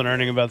if I wasn't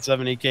earning about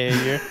 70K a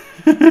year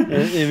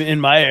in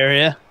my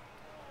area.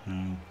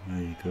 Oh,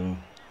 there you go.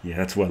 Yeah,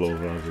 that's well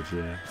over average.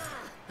 Yeah.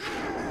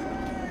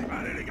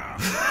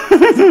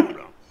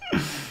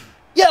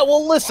 Yeah,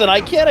 well, listen,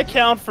 I can't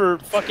account for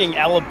fucking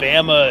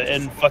Alabama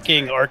and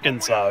fucking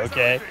Arkansas,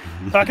 okay?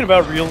 I'm talking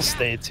about real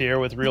states here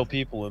with real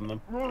people in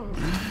them.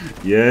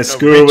 Yeah,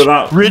 screw with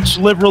that. Rich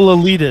liberal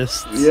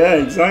elitists. Yeah,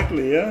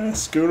 exactly, yeah.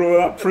 Screw with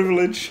that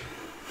privilege.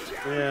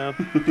 Yeah.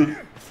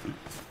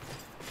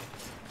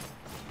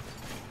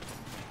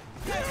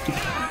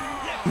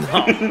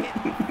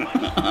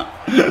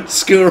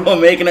 Scuro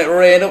making it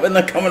rain up in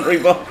the commentary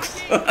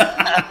box.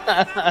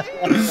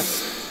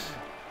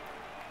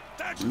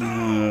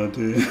 Oh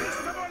dear.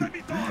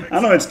 I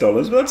know it's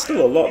dollars, but that's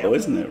still a lot though,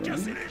 isn't it,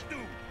 right?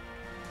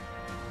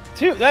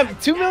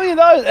 $2 million.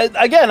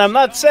 Again, I'm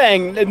not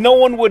saying no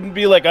one wouldn't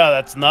be like, oh,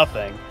 that's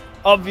nothing.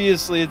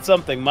 Obviously, it's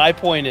something. My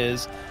point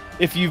is,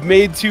 if you've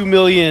made $2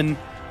 million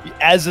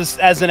as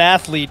an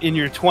athlete in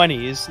your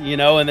 20s, you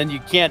know, and then you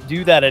can't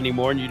do that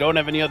anymore, and you don't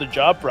have any other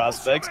job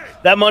prospects,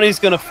 that money's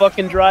gonna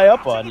fucking dry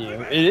up on you.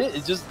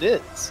 It just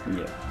is.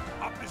 Yeah.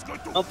 I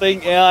don't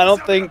think.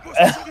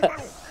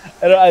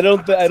 I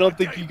don't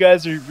think you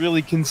guys are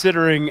really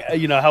considering,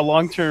 you know, how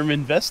long-term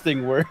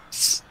investing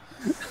works.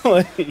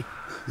 Like,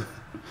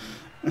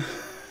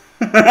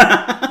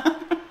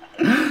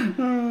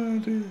 oh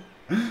dear.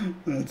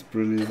 That's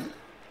brilliant.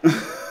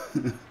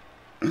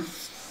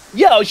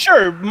 yeah,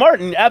 sure,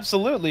 Martin,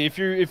 absolutely. If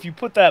you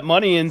put that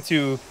money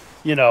into,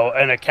 you know,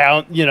 an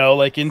account, you know,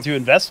 like into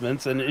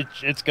investments, and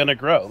it's gonna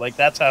grow. Like,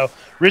 that's how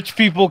rich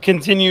people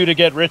continue to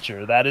get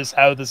richer. That is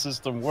how the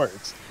system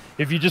works.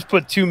 If you just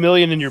put $2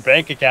 million in your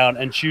bank account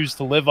and choose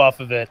to live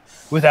off of it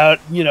without,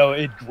 you know,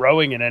 it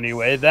growing in any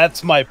way,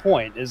 that's my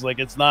point. Is like,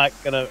 it's not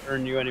gonna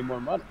earn you any more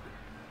money.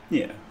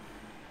 Yeah.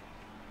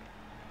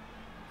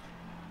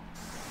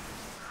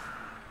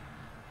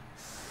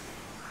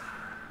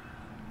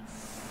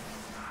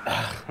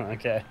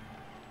 Okay.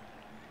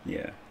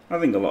 Yeah, I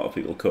think a lot of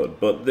people could,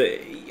 but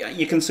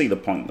you can see the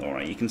point, though,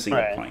 right? You can see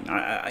the point.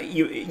 I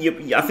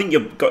think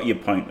you've got your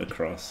point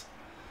across.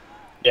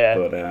 Yeah.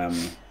 But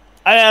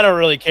I don't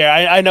really care.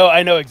 I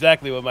know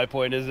exactly what my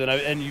point is,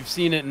 and you've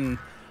seen it in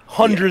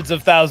hundreds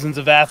of thousands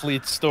of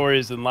athletes'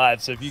 stories and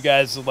lives. So if you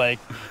guys are like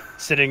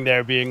sitting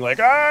there being like,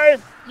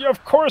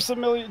 of course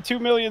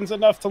 $2 million's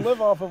enough to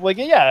live off of, like,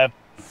 yeah,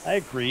 I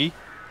agree.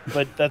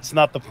 but that's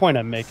not the point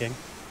I'm making.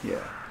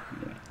 Yeah,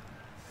 yeah.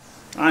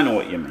 I know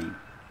what you mean.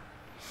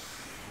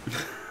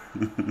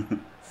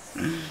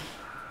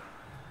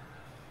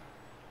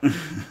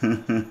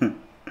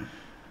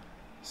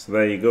 So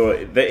there you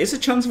go. There is a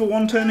chance of a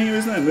one-turn here,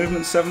 isn't there?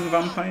 Movement 7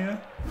 Vampire.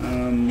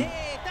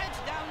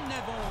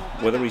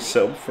 Whether he's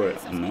set up for it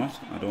or not,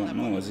 I don't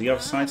know. Does he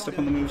have sidestep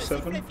on the move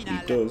 7? He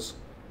does.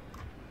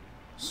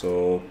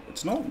 So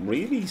it's not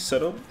really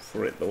set up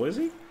for it though, is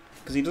he?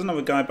 Because he doesn't have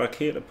a guy back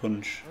here to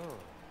punch.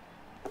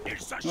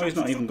 No, he's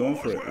not even going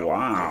for it.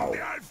 Wow.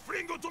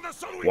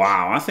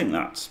 Wow, I think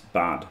that's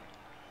bad.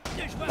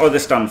 Oh, they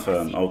stand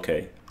firm.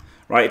 Okay.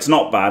 Right, it's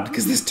not bad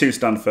because there's 2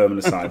 stand firm and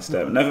a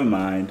sidestep. Never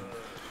mind.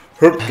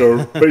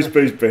 Herp, base,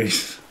 base,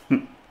 base.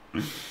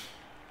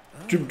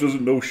 Jim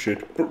doesn't know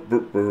shit.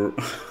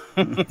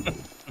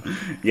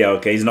 Yeah,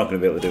 okay, he's not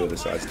going to be able to do it with a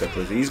sidestep,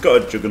 is he? He's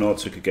got a Juggernaut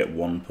so he could get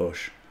 1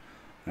 push.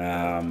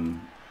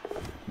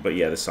 But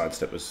yeah, the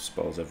sidestep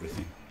spoils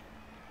everything.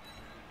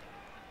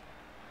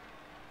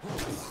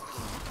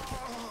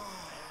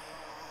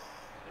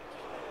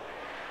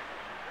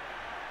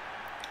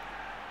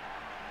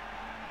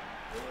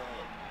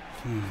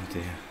 Oh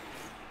dear.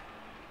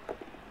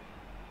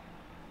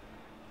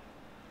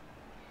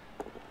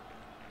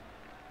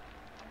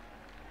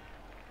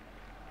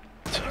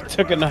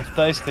 Took enough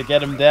dice to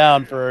get him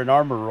down for an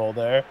armor roll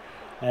there,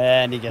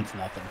 and he gets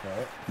nothing for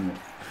it.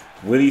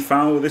 Will he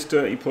foul with this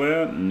dirty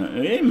player?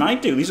 No, he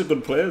might do. These are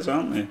good players,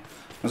 aren't they? I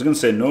was going to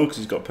say no because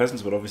he's got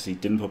peasants, but obviously he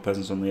didn't put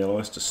peasants on the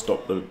LOS to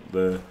stop the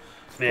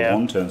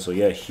one turn. So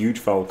yeah, huge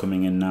foul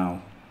coming in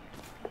now.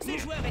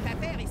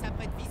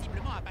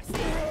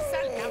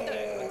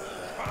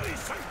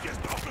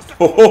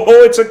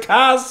 Oh, it's a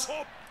Kaz!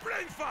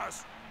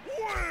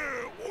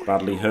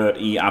 Badly hurt.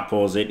 He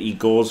apples it. He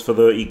goes for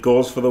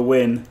the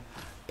win.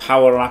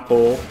 Power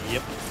apple.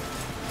 Yep.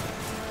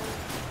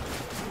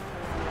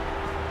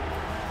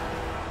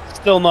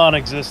 Still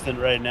non-existent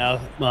right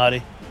now,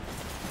 Marty.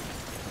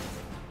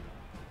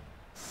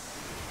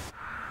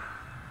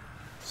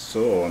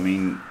 So, I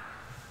mean,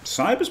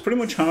 Cyber's pretty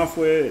much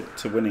halfway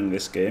to winning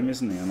this game,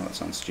 isn't he? I know that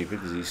sounds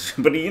stupid, because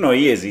but you know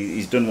he is.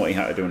 He's done what he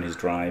had to do in his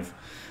drive.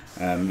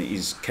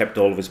 He's kept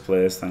all of his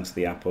players thanks to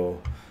the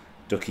Apo.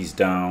 Ducke's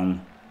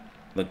down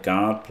the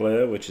guard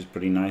player, which is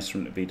pretty nice for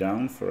him to be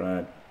down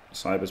for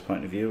Cyber's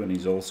point of view, and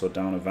he's also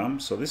down a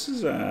vamp. So this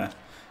is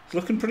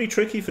looking pretty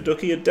tricky for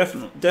Ducke. A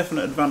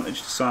definite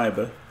advantage to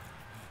Cyber.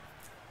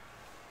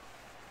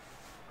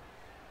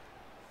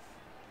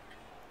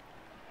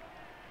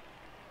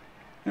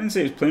 I didn't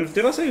say he was playing.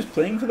 Did I say he was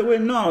playing for the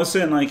win? No, I was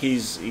saying like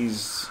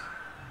he's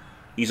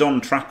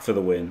on track for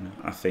the win.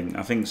 I think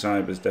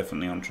Cyber's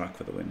definitely on track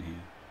for the win here.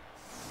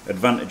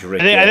 Advantage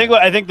Rick.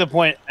 I think the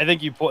point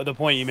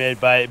you made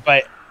by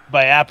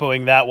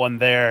appoing that one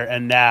there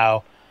and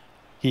now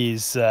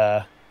he's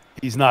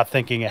not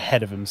thinking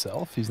ahead of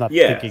himself. He's not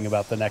thinking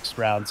about the next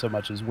round so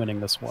much as winning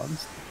this one.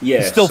 Yeah,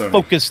 he's still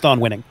focused on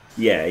winning.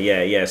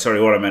 Yeah. Sorry,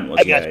 what I meant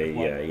was yeah.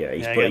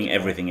 He's putting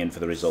everything in for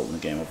the result in the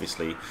game.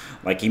 Obviously,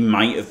 like he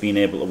might have been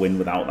able to win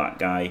without that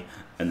guy,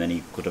 and then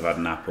he could have had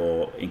an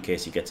Apo in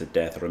case he gets a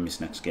death or a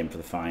miss next game for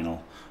the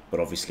final. But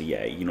obviously,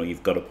 yeah, you know,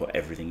 you've got to put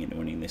everything into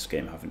winning this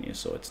game, haven't you?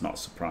 So it's not a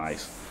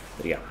surprise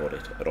that he Apo'd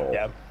it at all.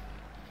 Yeah.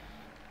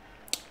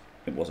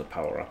 It was a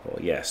power Apo.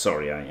 Yeah,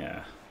 sorry,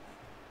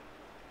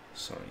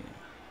 sorry.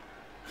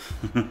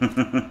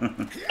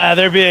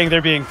 They're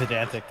being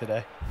pedantic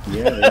today.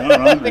 Yeah, they are,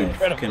 aren't they?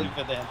 Incredibly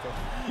pedantic.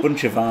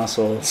 Bunch of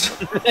arseholes.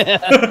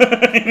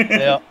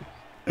 Yeah.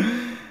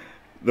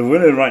 The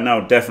winner right now,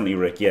 definitely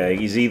Rick. Yeah,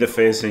 he's either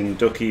facing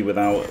Ducke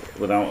without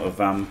a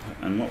vamp,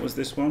 and what was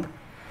this one?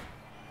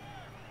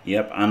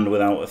 Yep, and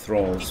without a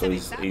thrall. So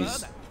he's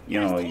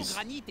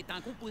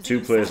 2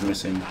 players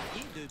missing,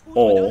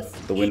 or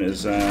the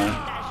winner's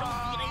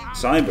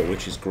Cyber,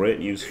 which is great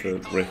news for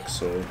Rick.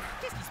 So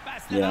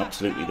yeah,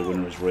 absolutely, the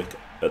winner is Rick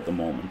at the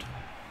moment.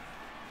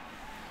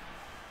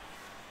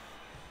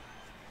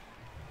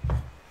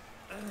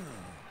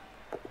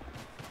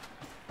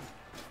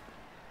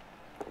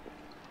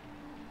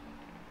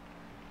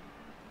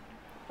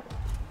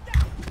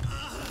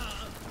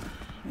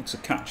 It's a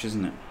catch,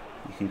 isn't it?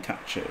 You can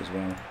catch it as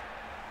well.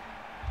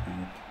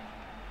 You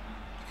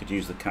could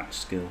use the catch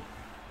skill.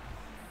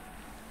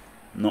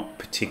 Not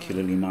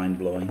particularly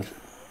mind-blowing.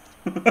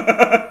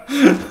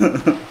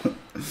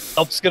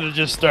 Help's gonna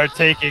just start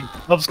taking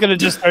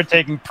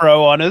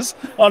pro on his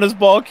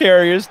ball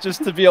carriers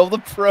just to be able to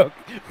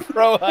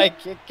pro high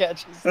kick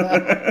catches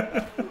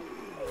now.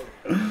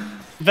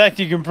 In fact,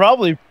 you can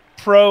probably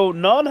pro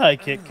non-high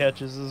kick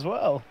catches as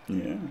well.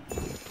 Yeah,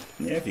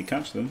 if you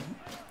catch them.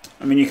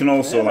 I mean, you can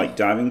also like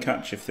diving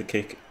catch if the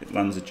kick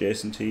lands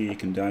adjacent to you. You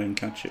can dive and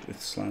catch it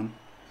with slam.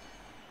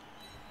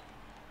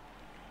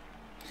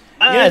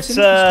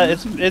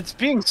 It's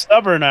being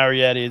stubborn,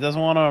 Arietti. It doesn't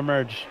want to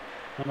emerge.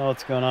 I don't know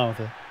what's going on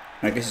with it.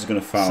 I guess he's going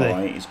to foul,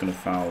 right? He's going to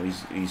foul.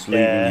 He's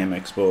leaving him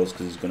exposed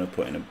because he's going to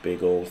put in a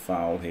big old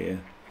foul here.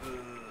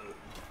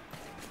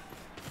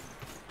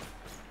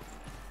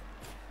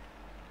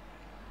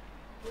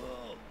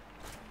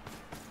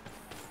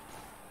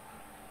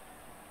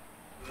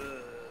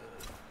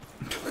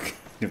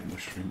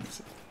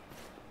 Mushrooms.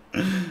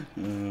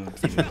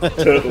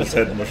 Turtle's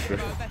head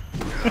mushroom.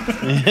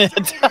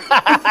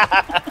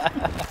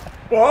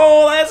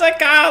 Oh, there's a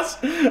Kaz!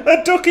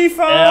 A Ducke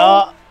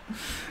foul! Yeah.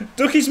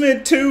 Ducke's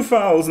made 2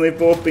 fouls and they've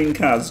both been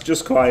Kaz,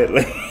 just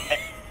quietly.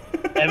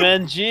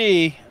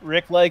 MNG.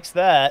 Rick likes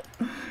that.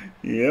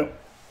 Yep.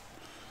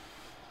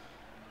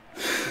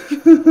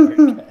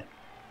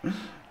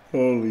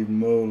 Holy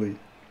moly.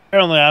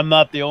 Apparently I'm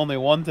not the only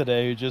one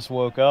today who just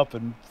woke up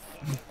and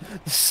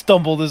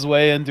stumbled his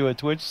way into a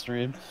Twitch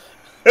stream.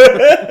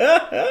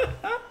 Oh,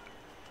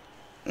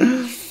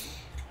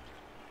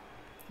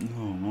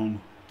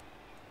 man.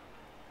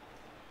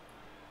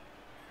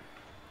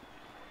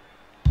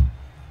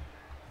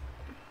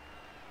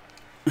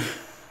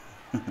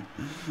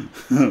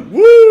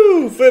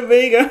 Woo! For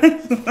me,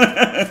 guys!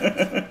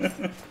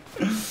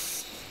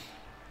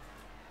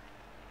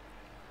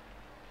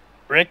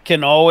 Rick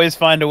can always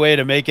find a way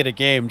to make it a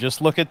game.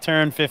 Just look at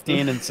turn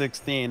 15 and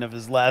 16 of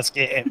his last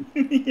game.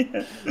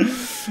 Yeah,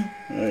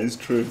 that is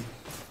true.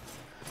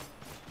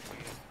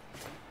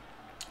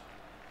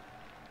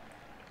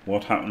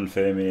 What happened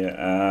for me?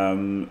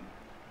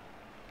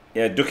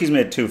 Yeah, Ducke's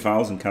made 2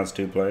 fouls and Kaz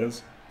 2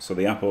 players. So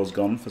the Appo's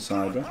gone for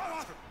Cyber.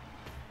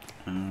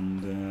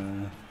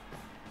 And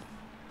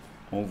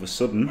all of a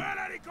sudden,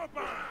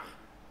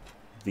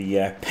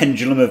 the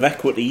pendulum of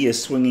equity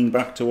is swinging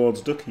back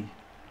towards Ducke.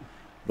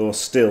 Though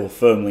still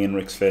firmly in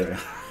Rick's favour.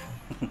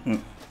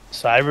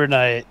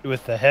 Cyberknight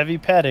with the heavy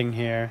petting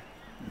here.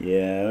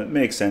 Yeah, it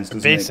makes sense.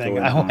 Basing.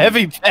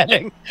 Heavy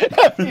petting.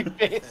 Heavy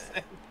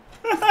basing.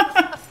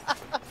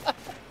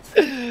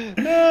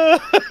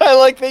 I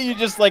like that you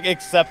just like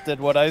accepted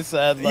what I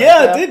said. Like,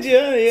 yeah, did you?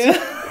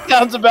 Yeah.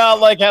 Sounds about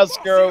like how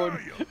Scuro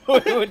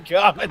would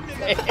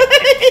commentate.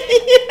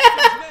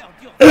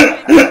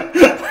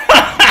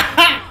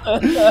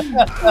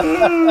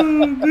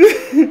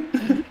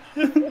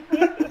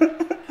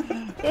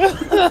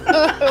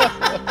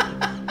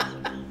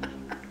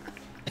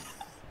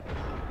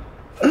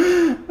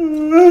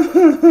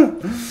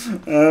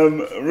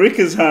 Rick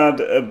has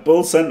had a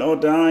Bull Centaur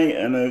die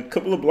and a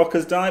couple of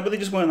blockers die, but they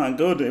just weren't that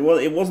good.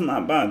 It wasn't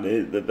that bad.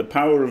 The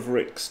power of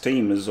Rick's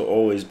team has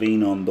always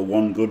been on the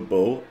one good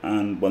bull,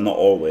 and well, not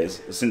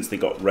always, since they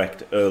got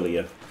wrecked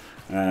earlier.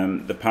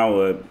 The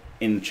power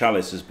in the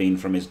Chalice has been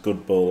from his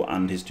good bull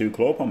and his 2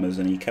 claw pommers,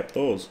 and he kept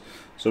those.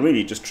 So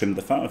really, just trimmed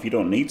the fat. If you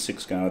don't need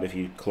 6 guard, if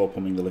you're claw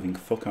pomming the living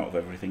fuck out of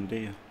everything, do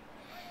you?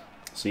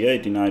 So yeah, he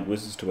denied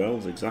Wizards to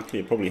Elves, exactly.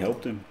 It probably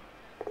helped him.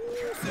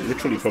 It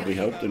literally probably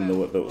helped him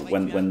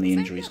when the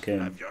injuries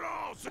came.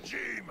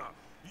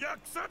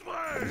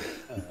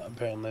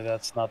 Apparently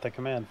that's not the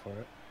command for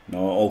it. No,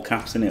 all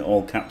caps in it,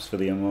 all caps for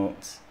the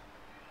emotes.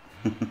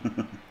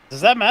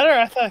 Does that matter?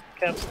 I thought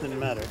caps didn't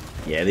matter.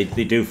 Yeah, they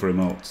do for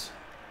emotes.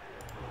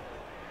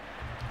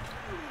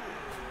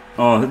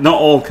 Oh, not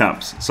all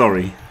caps,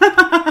 sorry.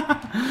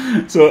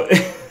 So, okay,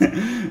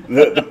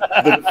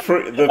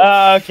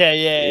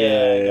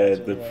 yeah.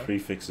 The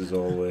prefix is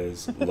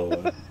always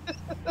lower.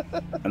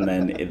 And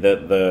then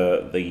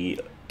the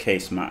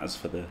case matters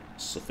for the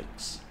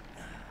suffix.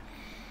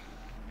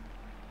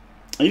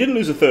 He didn't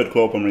lose a 3rd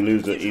claw pommer,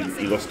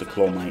 he lost a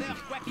claw might.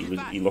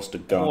 He lost a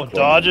guard. Well,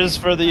 dodges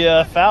for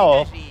the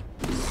foul.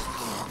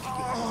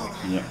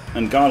 Yeah,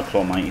 and guard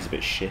claw might is a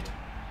bit shit.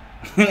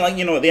 Like,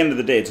 you know, at the end of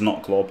the day, it's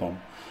not claw pom,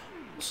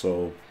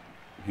 so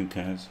who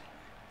cares?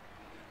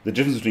 The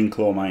difference between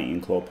claw mighty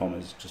and claw pom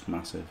is just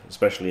massive,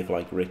 especially if,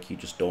 like Rick, you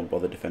just don't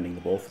bother defending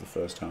the ball for the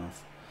first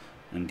half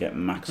and get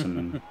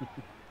maximum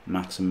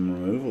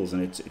removals,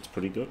 and it's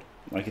pretty good.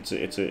 Like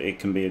it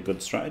can be a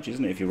good strategy,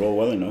 isn't it? If you roll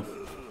well enough,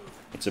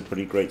 it's a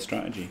pretty great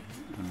strategy.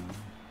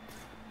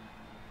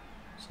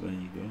 So there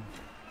you go.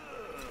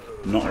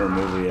 Not a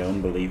removal, yeah,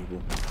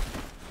 unbelievable.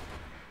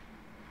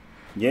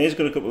 Yeah, he's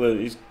got a couple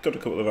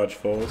of edge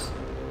falls.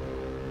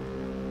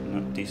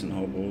 Decent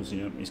hobos,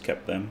 you know, he's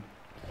kept them.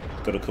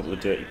 He's got a couple of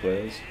dirty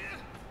players.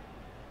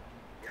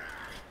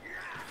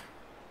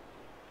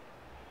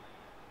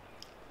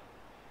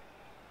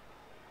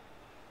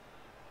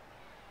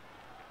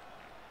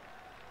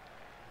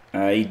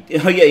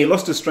 He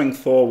lost a Strength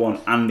 4 one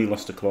and he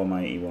lost a Claw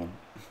Mighty one.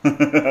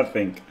 I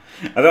think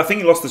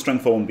he lost the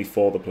Strength 4 one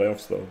before the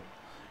playoffs though.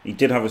 He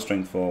did have a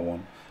Strength 4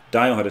 one.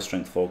 Dio had a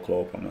Strength 4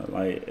 Claw Pommer.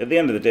 Like, at the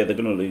end of the day, they're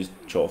going to lose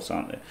Chorfs,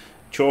 aren't they?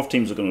 Chorf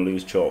teams are going to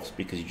lose Chorfs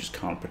because you just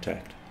can't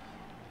protect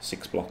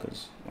 6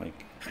 blockers.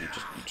 Like, you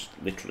just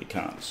literally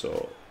can't.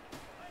 So,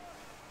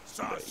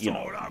 you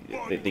know,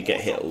 they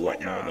get hit a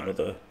lot more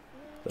than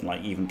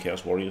like even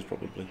Chaos Warriors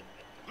probably.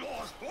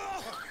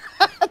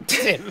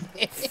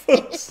 Timmy.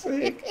 For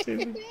sake,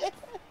 Timmy.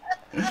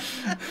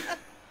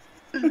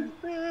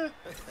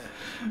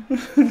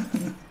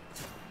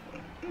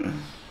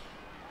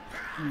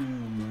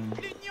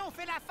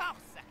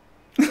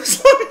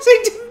 As long as I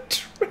didn't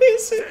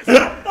trace it.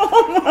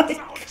 Oh my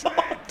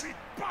god.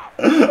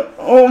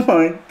 Oh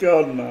my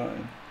god,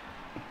 man.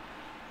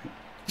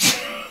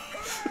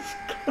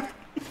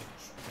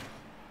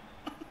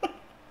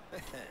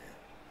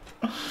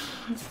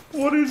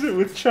 What is it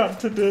with chat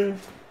today?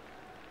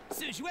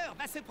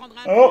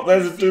 Oh,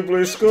 there's the two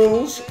blue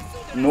skulls.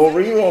 No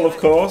reroll, of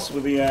course,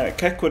 with the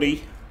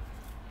Kequity.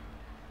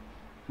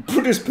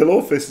 Brutus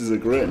Pillow Fist is a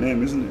great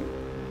name, isn't it?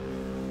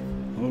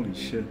 Holy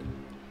shit.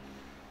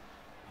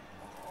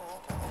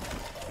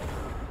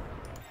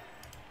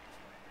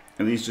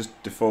 Are these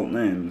just default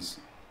names?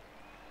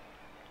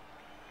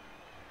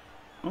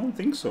 I don't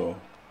think so.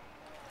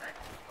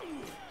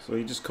 So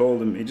he just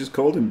called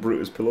him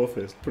Brutus Pillow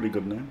Fist. Pretty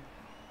good name.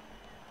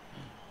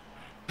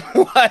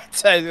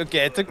 What?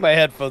 Okay, I took my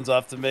headphones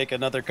off to make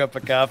another cup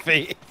of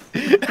coffee,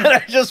 and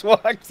I just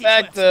walked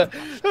back to.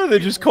 Oh, they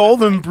just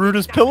called him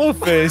Brutus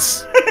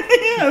Pillowface.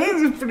 Yeah, I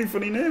think it's a pretty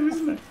funny name,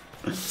 isn't it?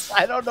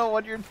 I don't know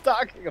what you're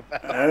talking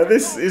about.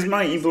 This is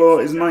Mighty Blow.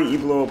 His Mighty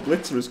Blow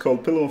Blitzer is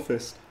called Pillow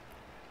Fist.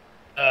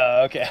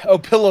 Okay. Oh,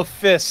 Pillow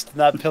Fist,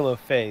 not Pillow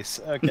Face.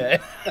 Okay.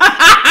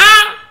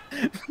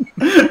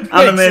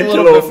 Anime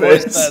Pillow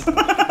Fist.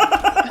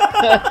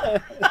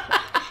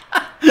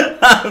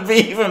 That'd be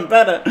even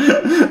better.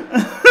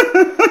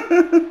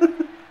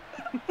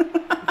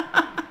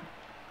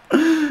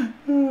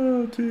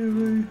 Oh, dear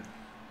me.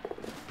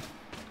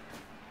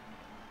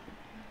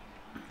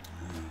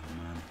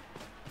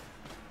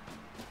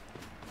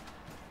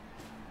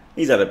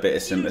 He's had a bit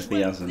of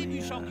sympathy, hasn't he?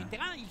 He's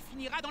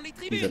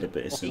had a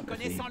bit of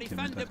sympathy.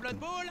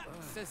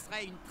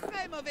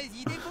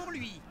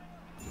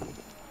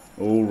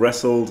 Oh,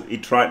 wrestled. He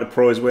tried to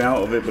pro his way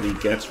out of it, but he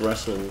gets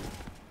wrestled.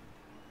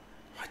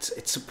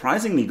 It's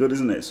surprisingly good,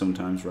 isn't it,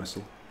 sometimes,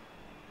 wrestle?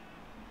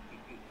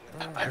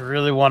 I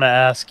really want to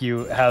ask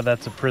you how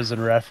that's a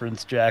prison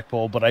reference, Jack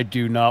Bull, but I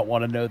do not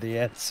want to know the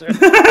answer.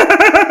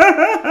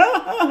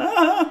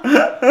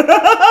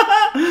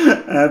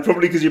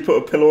 Probably because you put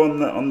a pillow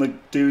on the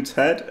dude's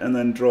head and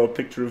then draw a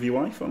picture of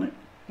your wife on it,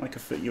 like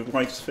your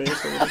wife's face.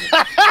 Or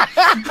whatever.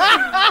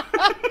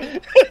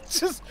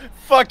 It's just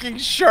fucking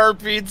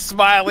Sharpie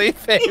smiley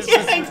faces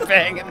and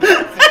banging.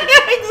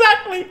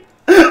 Exactly.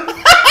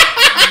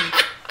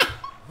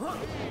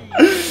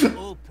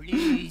 Oh,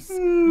 please.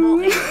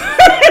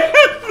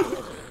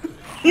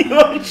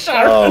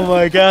 Oh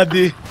my god,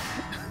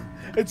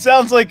 it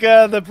sounds like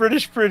the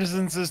British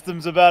prison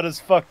system's about as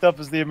fucked up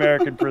as the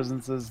American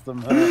prison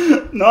system.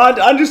 Huh? No,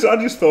 I just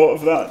thought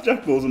of that.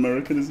 Jack Bull's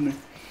American, isn't he?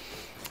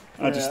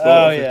 I just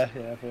thought of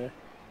it.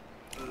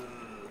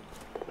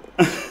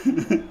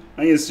 Yeah.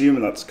 I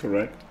assume that's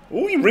correct.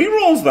 Oh, he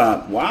rerolls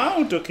that.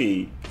 Wow,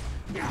 Ducke.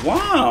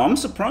 Wow, I'm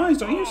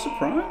surprised. Are you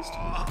surprised?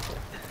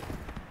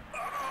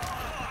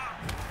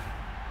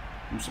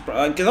 I'm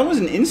surprised. That was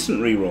an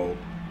instant reroll.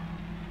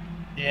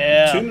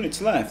 Yeah. 2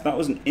 minutes left. That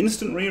was an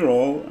instant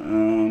reroll.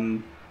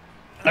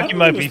 Ducke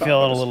might be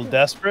feeling a little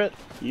desperate.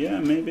 Yeah,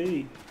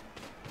 maybe.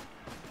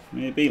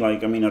 Maybe.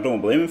 Like, I mean, I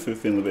don't blame him for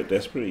feeling a bit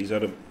desperate. He's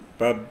had a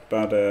bad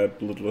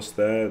bloodlust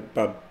there.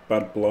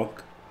 Bad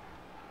block.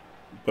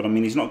 But I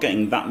mean, he's not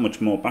getting that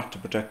much more back to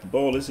protect the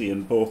ball, is he?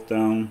 And both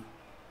down.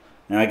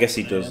 Yeah, I guess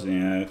he does.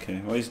 Yeah,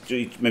 okay. Well,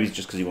 maybe it's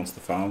just because he wants the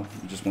foul.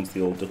 He just wants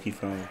the old Ducke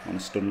foul on a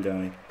stun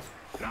guy.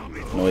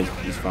 No,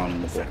 he's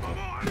fouling the blocker.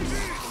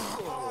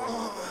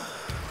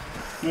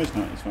 No, he's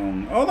not. He's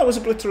fouling. Oh, that was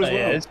a blitzer as well.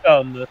 Yeah, he's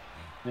fouling the.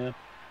 Yeah.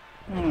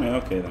 Oh, yeah,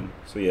 okay then.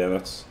 So yeah,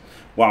 that's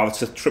wow.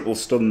 That's a triple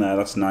stun there.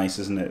 That's nice,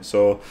 isn't it?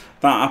 So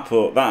that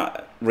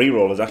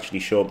reroll has actually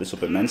showed this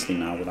up immensely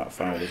now with that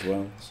foul as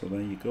well. So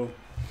there you go.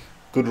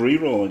 Good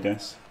reroll, I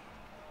guess.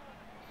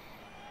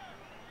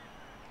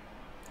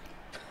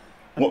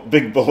 What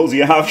big balls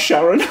you have,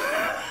 Sharon?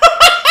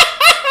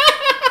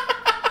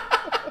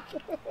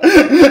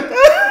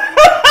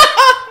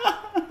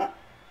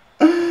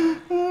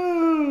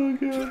 Oh,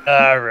 God.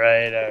 All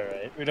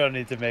right. We don't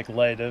need to make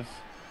light of.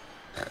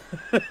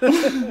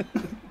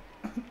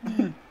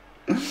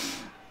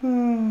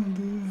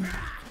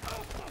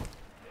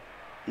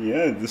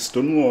 Yeah, the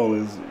stun wall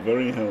is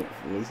very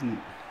helpful, isn't it?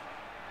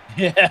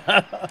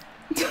 Yeah.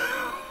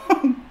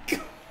 Oh,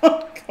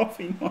 God,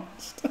 Coffee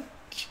Monster.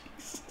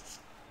 Jesus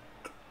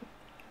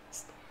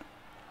Christ.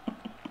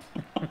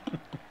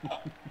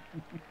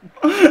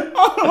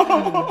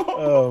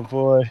 Oh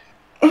boy,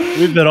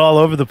 we've been all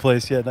over the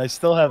place yet, and I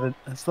still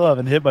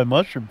haven't hit my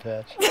mushroom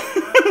patch.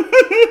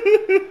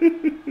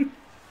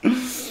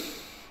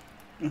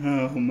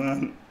 Oh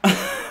man.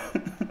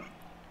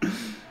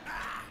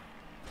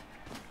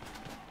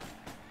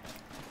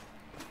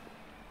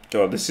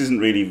 God, this isn't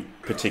really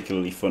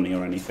particularly funny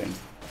or anything.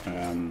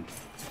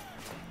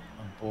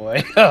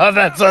 Boy,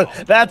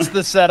 that's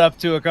the setup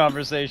to a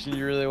conversation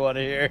you really want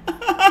to hear.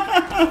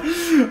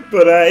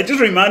 But it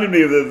just reminded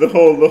me of the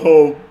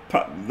whole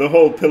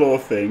pillow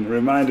thing.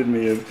 Reminded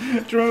me of. Do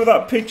you remember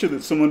that picture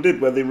that someone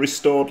did where they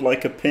restored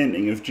like a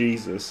painting of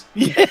Jesus?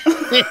 Yes.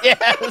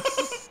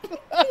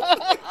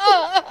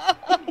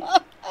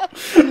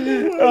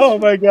 Oh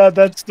my God,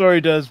 that story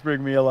does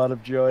bring me a lot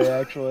of joy,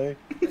 actually.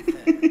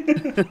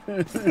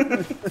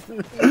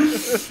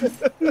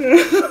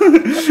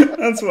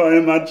 That's what I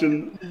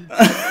imagine.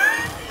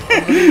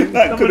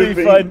 That could have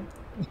been.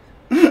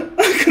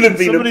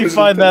 Somebody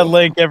find that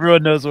link.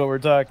 Everyone knows what we're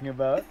talking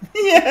about.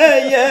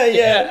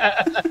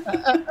 Yeah.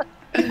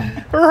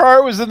 Her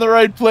heart was in the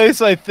right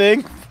place, I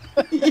think.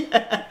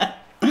 Yeah.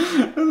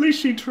 At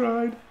least she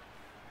tried.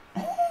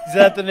 Is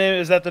that the name?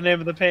 Is that the name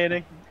of the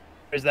painting?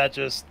 Or is that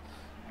just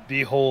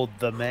 "Behold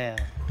the Man"?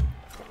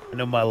 I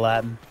know my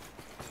Latin.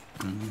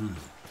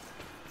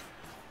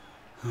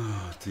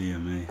 Oh dear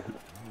me.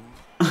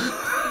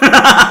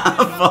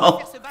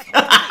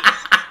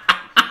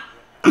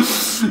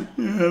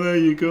 Yeah, there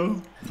you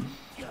go.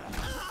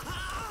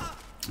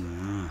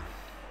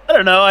 I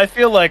don't know. I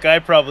feel like I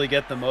probably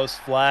get the most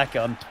flack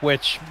on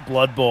Twitch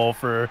Blood Bowl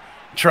for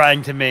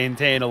trying to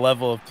maintain a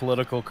level of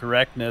political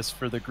correctness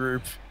for the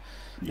group.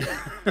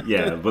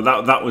 Yeah, but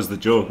that was the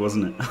joke,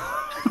 wasn't it?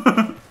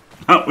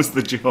 That was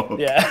the joke.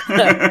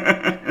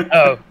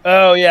 Yeah.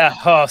 oh yeah.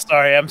 Oh,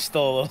 sorry. I'm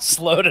still a little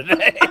slow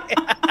today.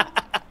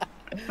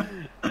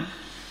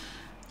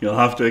 You'll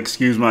have to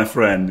excuse my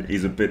friend.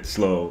 He's a bit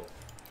slow.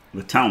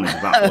 The town is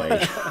that way.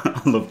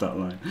 I love that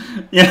line.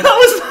 Yeah, that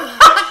was.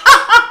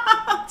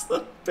 That's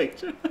the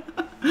picture.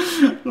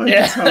 Like,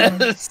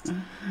 yes.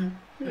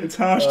 It's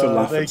harsh to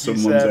laugh at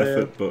someone's Sam,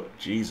 effort, but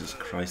Jesus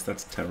Christ,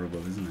 that's terrible,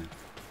 isn't it?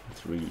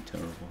 It's really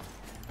terrible.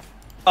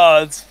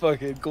 Oh, it's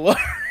fucking glorious.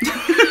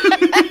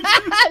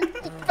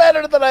 It's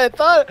better than I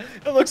thought.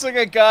 It looks like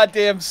a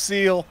goddamn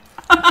seal.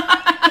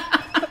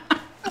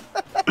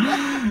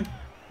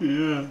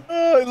 Yeah.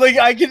 Like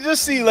I can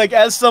just see, like,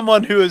 as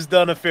someone who has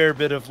done a fair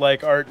bit of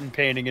like art and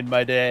painting in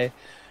my day,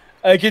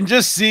 I can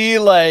just see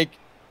like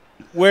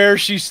where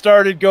she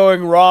started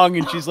going wrong,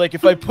 and she's like,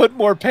 if I put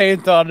more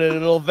paint on it,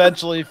 it'll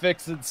eventually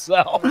fix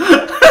itself.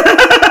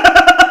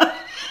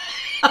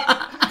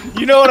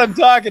 You know what I'm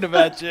talking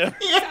about, Jim?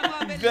 Yeah.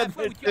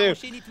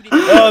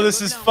 Oh,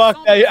 this is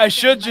fucked. I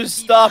should just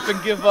stop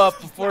and give up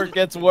before it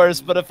gets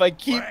worse, but if I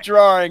keep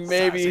drawing,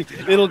 maybe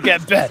it'll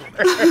get better.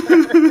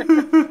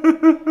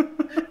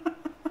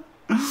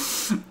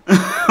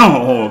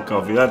 Oh,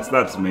 coffee.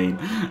 That's mean.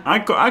 I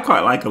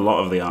quite like a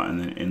lot of the art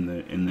in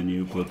the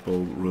new Blood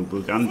Bowl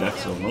rulebook and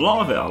Death Zone. A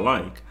lot of it I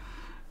like.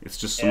 It's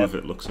just some of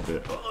it looks a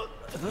bit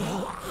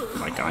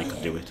like I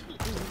could do it,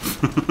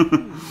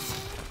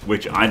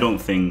 which I don't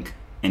think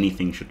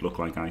anything should look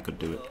like I could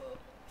do it.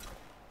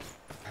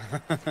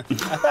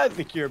 I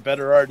think you're a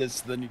better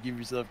artist than you give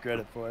yourself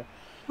credit for.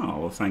 Oh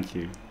well, thank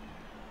you.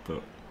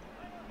 But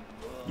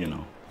you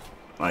know,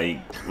 like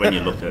when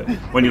you look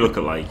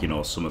at like, you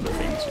know, some of the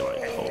things, you're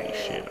like, holy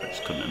shit, I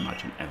just couldn't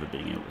imagine ever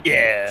being able to do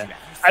Yeah,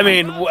 I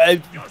mean,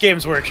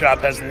 Games Workshop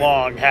has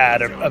long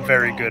had a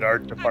very good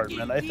art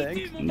department, I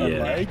think.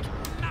 Yeah.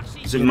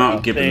 So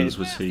Mark Gibbons,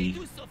 was he?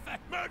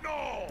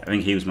 I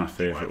think he was my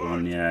favourite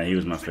one. Yeah, he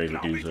was my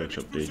favourite Games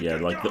Workshop dude. Yeah,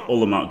 like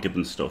all the Mark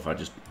Gibbons stuff, I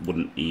just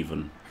wouldn't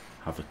even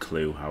have a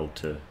clue how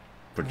to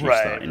produce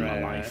that in my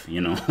life.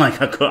 You know,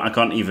 like I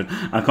can't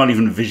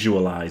even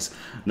visualize.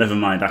 Never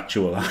mind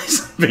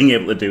actualize being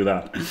able to do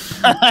that.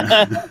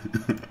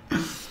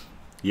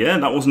 Yeah,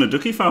 that wasn't a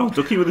Ducke foul.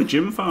 Ducke with a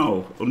gym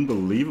foul.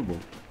 Unbelievable.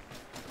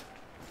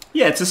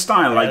 Yeah, it's a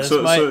style. Like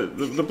so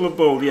the Blood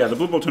Bowl. Yeah, the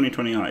Blood Bowl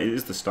 2020 art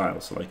is the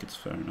style. So like, it's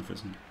fair enough,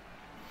 isn't it?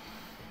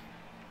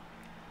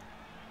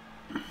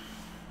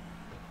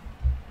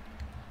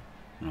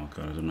 Oh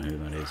god, I don't know who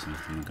that is.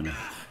 I'm gonna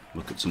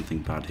look at something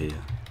bad here.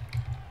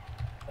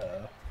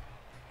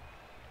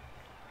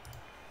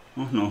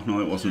 Oh no,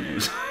 it wasn't.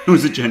 It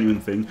was a genuine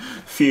thing.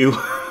 Phew.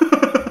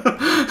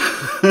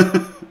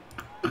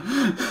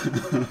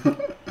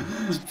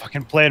 It's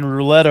fucking playing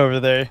roulette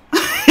over there.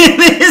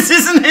 It is,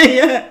 isn't it?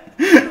 Yeah.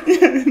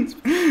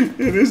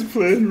 It is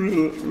playing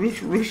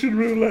Russian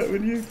roulette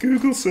when you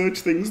Google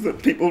search things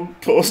that people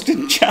post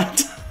in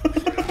chat.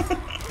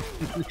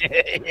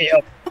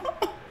 Yep.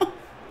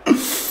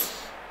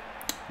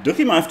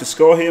 Ducke might have to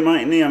score here,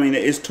 mightn't he? I mean,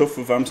 it is tough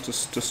for Vance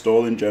to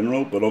stall in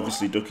general, but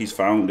obviously Ducke's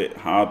found it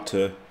hard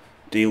to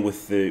deal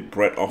with the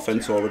Brett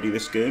offense already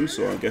this game,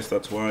 so I guess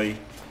that's why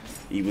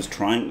he was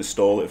trying to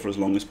stall it for as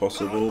long as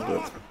possible,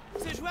 but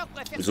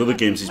his other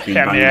games he's been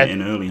banging it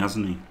in early,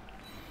 hasn't he?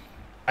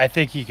 I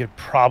think he could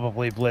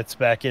probably blitz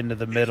back into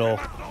the middle,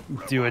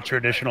 do a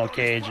traditional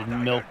cage,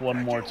 and milk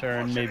one more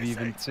turn, maybe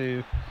even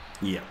two.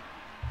 Yeah.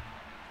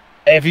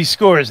 If he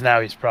scores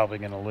now, he's probably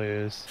going to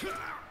lose.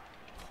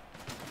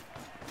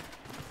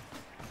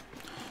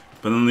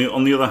 But on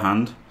the other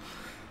hand,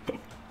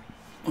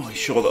 oh, he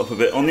showed it up a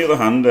bit. On the other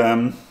hand,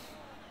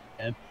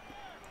 Yeah.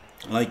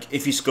 like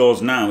if he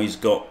scores now, he's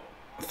got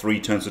 3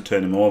 turns to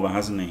turn him over,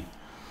 hasn't he?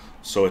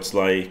 So it's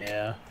like,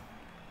 Yeah.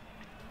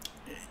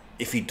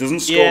 if he doesn't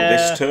score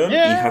this turn, he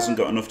hasn't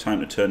got enough time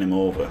to turn him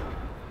over.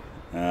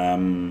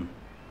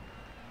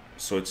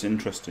 So it's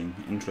interesting.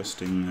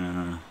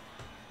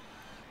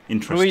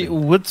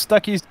 What's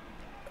Ducke's?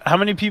 How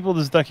many people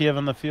does Ducke have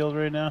on the field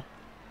right now?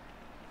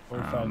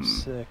 4, 5,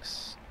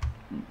 6,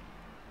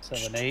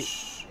 7, 8.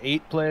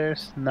 8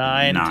 players?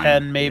 9,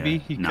 10 maybe? Yeah,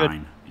 He 9.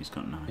 could. He's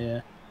got 9.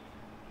 Yeah.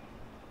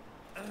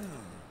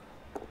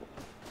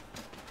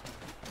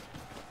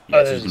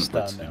 Yeah, There's a he's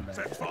stun down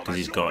there. because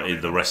he's got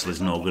the wrestlers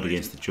no good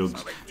against the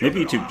Jugs. Maybe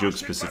he took Jugs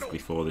specifically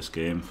for this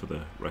game for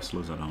the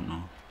wrestlers. I don't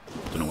know.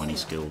 Don't know when he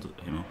skilled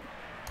him up.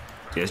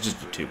 Yeah, it's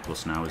just a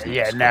 2+ now, isn't it?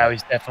 Yeah, now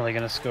he's definitely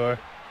going to score.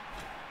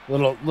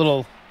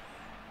 Little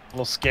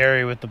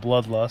scary with the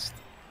bloodlust.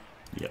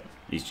 Yeah,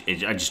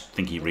 I just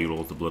think he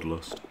rerolls the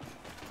bloodlust.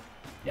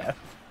 Yeah.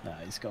 Nah,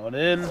 he's going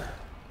in.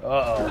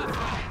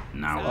 Uh-oh.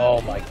 Now,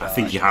 Oh my gosh. I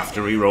think you have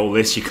to re-roll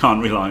this. You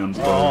can't rely on.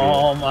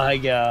 Oh my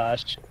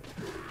gosh.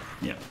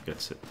 Yeah,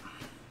 gets it.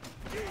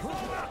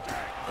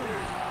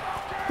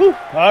 Whew.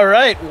 All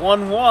right,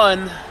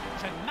 1-1.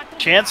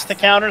 Chance to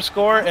counter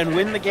score and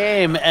win the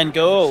game and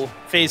go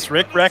face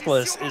Rick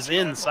Reckless is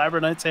in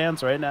Cyberknight's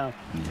hands right now.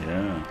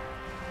 Yeah.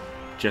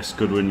 Jess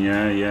Goodwin,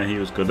 yeah, he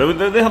was good.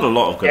 They had a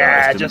lot of good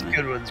artists, didn't they?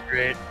 Goodwin's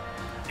great.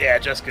 Yeah,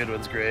 Jess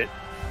Goodwin's great.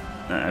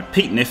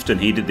 Pete Nifton,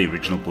 he did the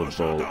original Blood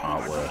Bowl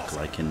artwork,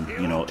 like in,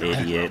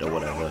 88 or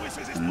whatever.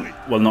 And,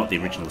 well, not the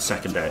original, the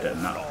second edit,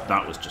 and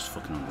that was just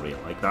fucking unreal.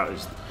 Like, that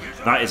is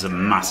a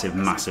massive,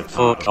 massive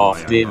part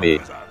of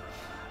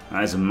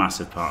that is a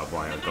massive part of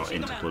why I got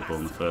into Blood Bowl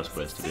in the first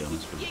place, to be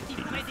honest with you.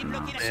 Pete Nifton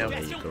art, so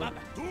there you go.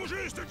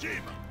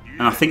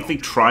 And I think they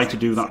tried to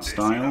do that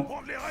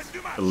style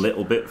a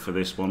little bit for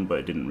this one, but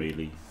they didn't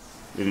really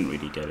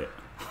get it.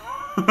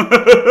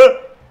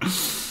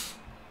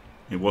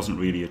 It wasn't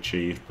really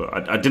achieved,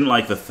 but I didn't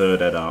like the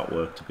third ed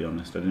artwork, to be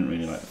honest. I didn't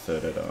really like the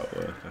third ed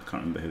artwork. I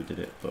can't remember who did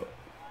it, but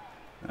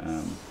I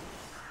don't know.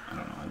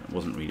 I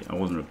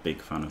wasn't a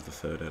big fan of the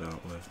third ed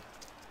artwork.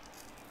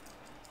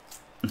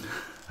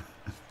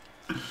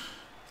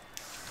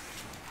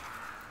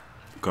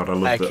 God, I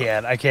love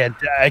that. I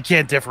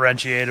can't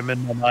differentiate them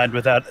in my mind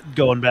without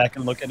going back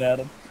and looking at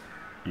them.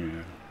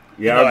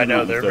 Yeah, I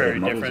know they're very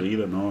models different.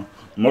 either. No,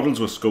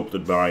 models were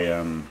sculpted by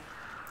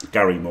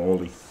Gary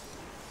Morley.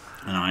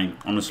 And I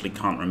honestly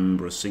can't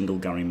remember a single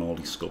Gary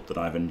Morley sculpt that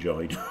I've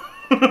enjoyed.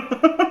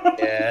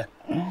 Yeah,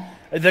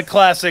 the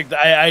classic.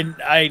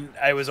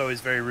 I was always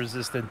very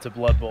resistant to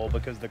Blood Bowl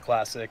because the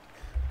classic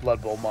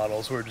Blood Bowl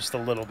models were just a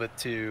little bit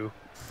too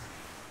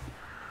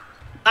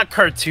not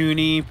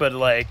cartoony, but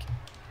like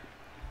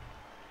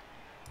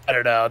I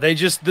don't know. They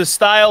just the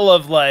style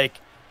of like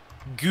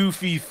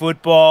goofy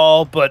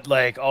football, but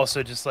like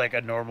also just like a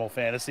normal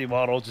fantasy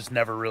model just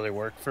never really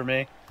worked for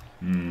me.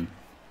 Hmm.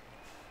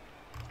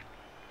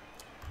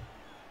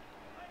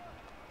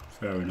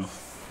 Fair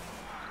enough.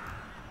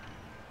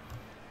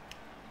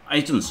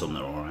 He's done some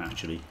that are alright,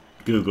 actually.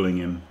 Googling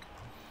him,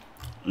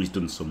 he's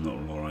done some that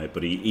are alright,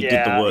 but he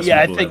did the worst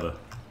model ever.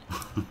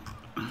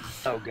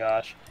 Oh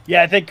gosh.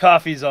 Yeah, I think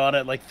Coffee's on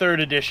it. Like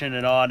 3rd edition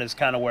and on is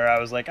kind of where I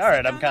was like,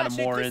 alright, I'm kind of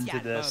more into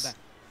this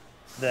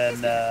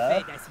than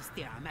like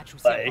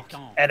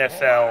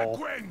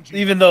NFL.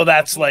 Even though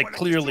that's like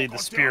clearly the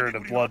spirit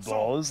of Blood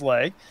Bowl is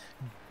like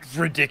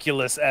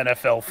ridiculous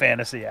NFL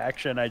fantasy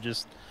action.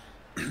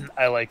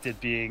 I liked it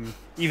being,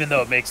 even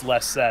though it makes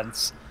less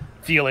sense,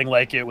 feeling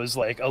like it was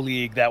like a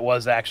league that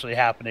was actually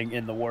happening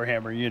in the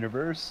Warhammer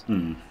universe.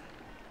 Mm.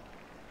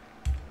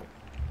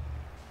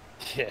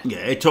 Yeah,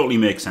 it totally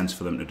makes sense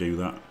for them to do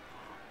that.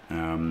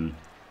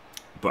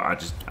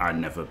 But I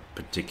never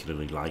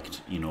particularly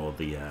liked,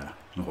 the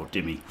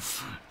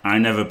I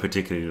never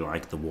particularly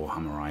liked the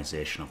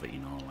Warhammerization of it,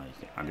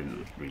 like I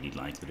didn't really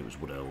like that it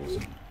was Wood Elves.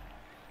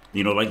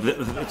 Like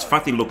it's the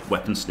fact they look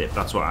weapon stiff.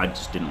 That's what I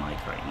just didn't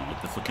like, right?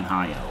 Like the fucking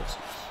high elves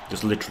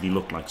just literally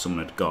looked like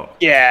someone had got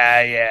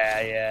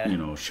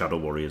Shadow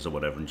Warriors or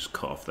whatever and just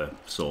cut off their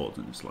swords,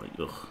 and it's like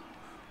ugh.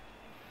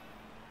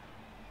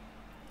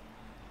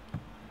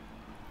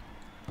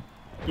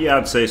 Yeah,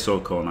 I'd say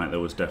so. Core Knight, there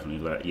was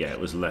definitely it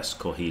was less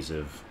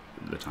cohesive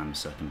at the time of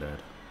second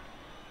ed.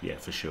 Yeah,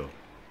 for sure.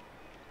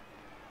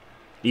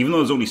 Even though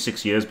there's only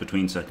 6 years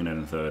between second ed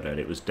and third ed,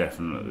 it was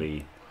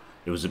definitely.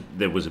 There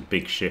was a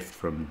big shift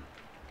from,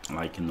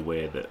 like, in the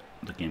way that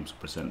the games were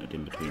presented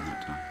in between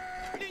that time.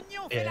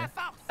 Yeah.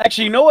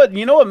 Actually, you know what?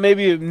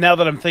 Maybe now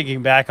that I'm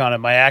thinking back on it,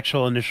 my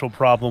actual initial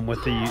problem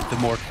with the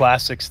more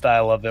classic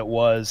style of it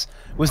was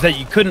that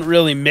you couldn't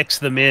really mix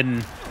them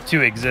in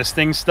to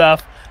existing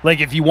stuff. Like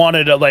if you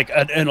wanted to, like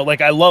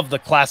I love the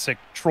classic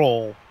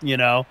troll,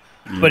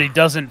 but he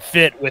doesn't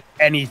fit with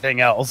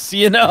anything else,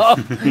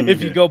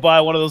 If you go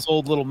buy one of those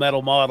old little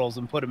metal models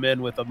and put them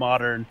in with a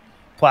modern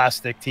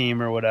plastic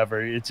team or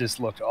whatever, it just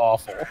looked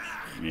awful.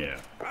 Yeah.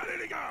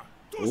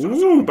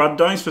 Ooh, bad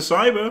dice for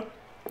Cyber.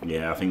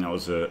 Yeah, I think that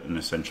was an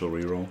essential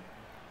reroll.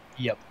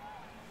 Yep.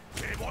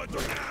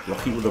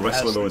 Rocky with a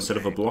wrestler though instead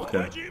of a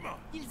blocker.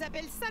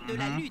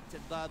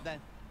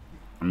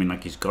 I mean,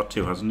 like he's got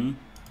to, hasn't he?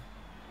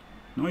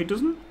 No, he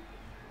doesn't.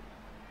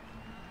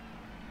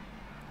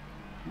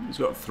 He's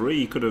got 3.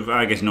 He could have.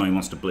 I guess no. He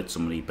wants to blitz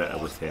somebody better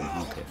with him.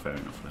 Okay, fair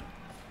enough then.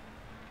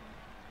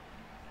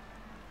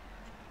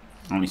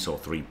 I only saw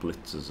 3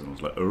 blitzers and I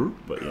was like, oh,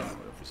 but yeah,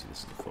 obviously this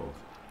is the 4th.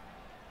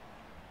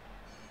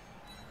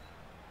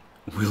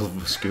 Will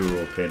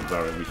Scuro paint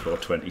Baron before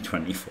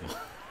 2024?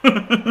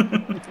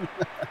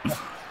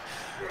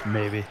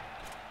 Maybe.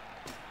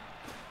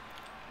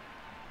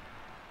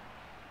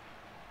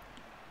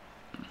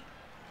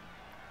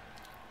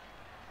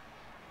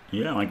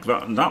 Yeah, like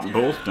that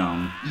bolt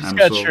down. He's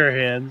got sure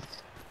hands.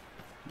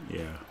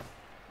 Yeah.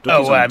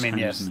 Ducke's I mean,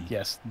 10,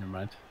 yes, never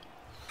mind.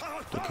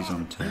 Ducke's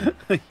on 10.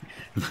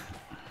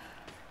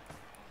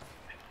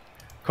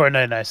 Courtney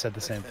and I said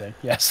the same thing.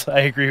 Yes,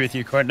 I agree with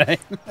you, Courtney.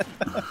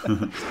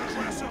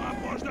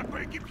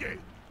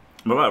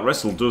 Well, that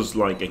wrestle does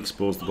like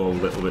expose the ball a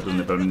little bit, doesn't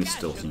it? But I mean, it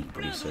still seems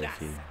pretty safe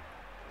here.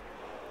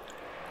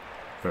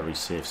 Very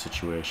safe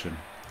situation,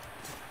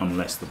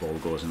 unless the ball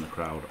goes in the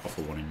crowd off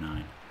a 1 in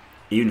 9.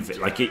 Even if it,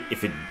 like,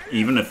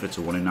 even if it's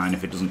a 1 in 9,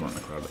 if it doesn't go in the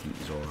crowd, I think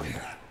he's all right.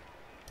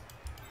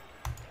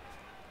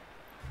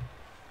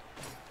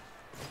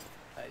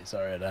 He's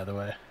all right either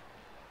way.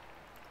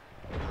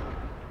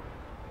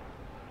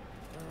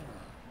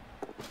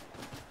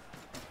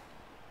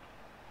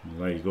 Well,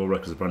 there you go,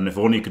 Reckless Brandon. If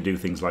only you could do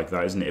things like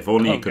that, isn't it? If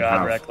only you could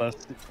have. Reckless.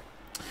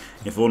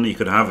 If only you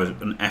could have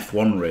an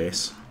F1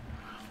 race,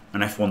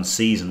 an F1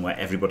 season where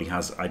everybody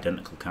has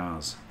identical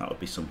cars. That would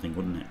be something,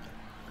 wouldn't it?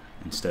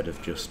 Instead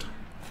of just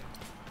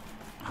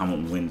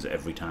Hamilton wins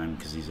every time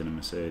because he's in a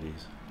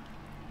Mercedes.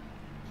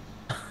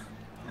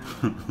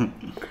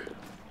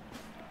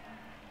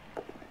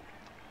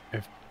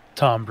 If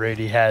Tom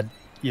Brady had,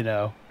 you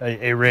know,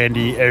 a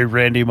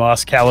Randy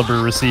Moss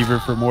caliber receiver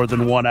for more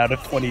than 1 out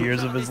of 20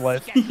 years of his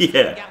life.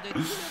 Yeah.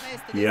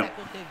 Yep.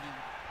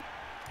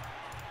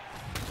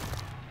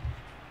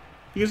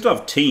 You could still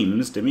have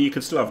teams, Dimmy. You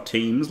could still have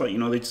teams. Like, you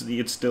know,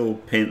 you'd still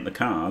paint the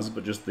cars,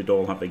 but just they'd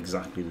all have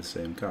exactly the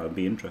same car. It'd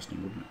be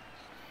interesting, wouldn't it?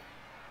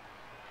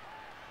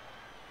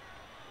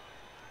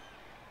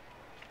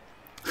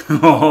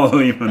 Oh,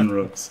 Lehman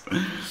Rooks.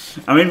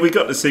 I mean, we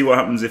got to see what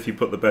happens if you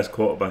put the best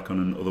quarterback on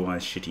an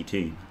otherwise shitty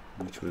team,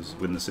 which was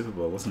win the Super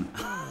Bowl, wasn't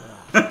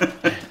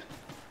it?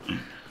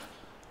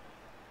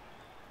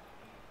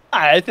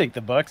 I think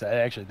the Bucks. I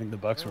actually think the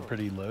Bucks were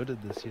pretty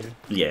loaded this year.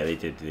 Yeah, they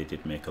did. They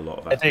did make a lot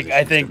of. I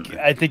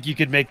think you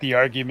could make the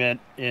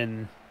argument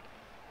in.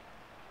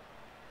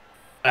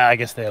 I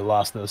guess they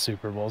lost those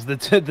Super Bowls. The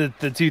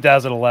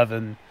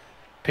 2011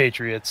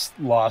 Patriots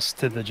lost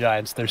to the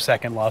Giants. Their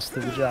second loss to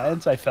the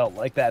Giants. I felt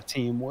like that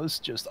team was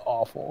just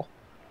awful.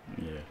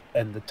 Yeah.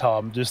 And the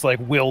Tom just like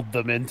willed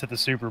them into the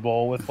Super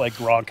Bowl with like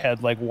Gronk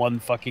had like one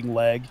fucking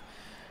leg,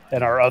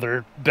 and our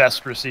other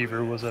best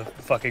receiver was a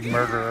fucking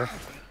murderer.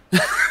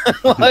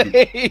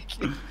 Like,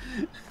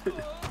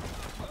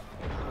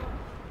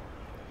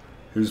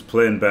 who's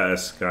playing better,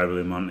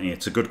 Skyblue Monty?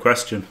 It's a good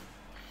question.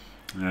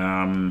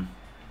 I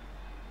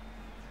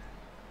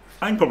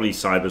think probably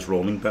Cyber's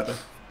rolling better.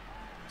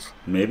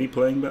 Maybe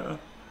playing better.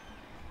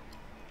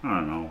 I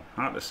don't know.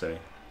 Hard to say.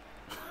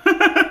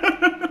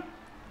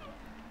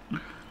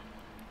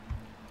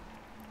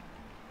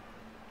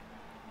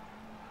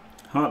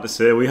 Hard to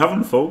say. We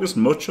haven't focused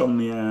much on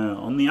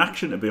the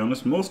action, to be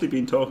honest. Mostly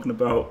been talking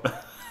about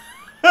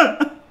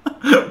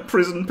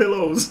prison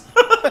pillows.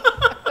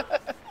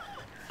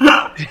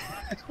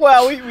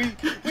 well,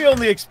 we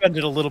only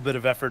expended a little bit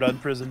of effort on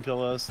prison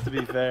pillows, to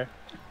be fair.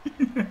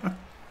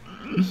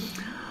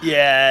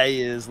 Yeah,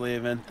 he is,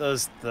 Lehman.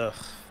 Those Super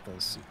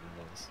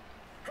Bowls.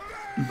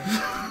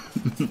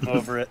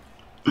 Over it.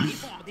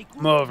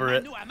 I'm over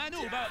it.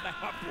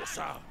 Pas pour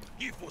ça.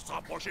 Il faut se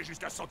rapprocher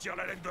jusqu'à sentir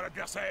la laine de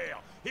l'adversaire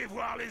et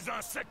voir les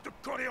insectes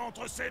collés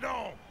entre ses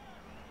dents.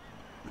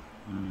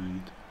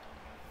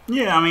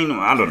 Yeah, I mean,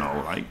 I don't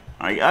know. Like,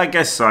 I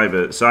guess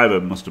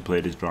Cyber must have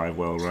played his drive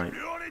well, right?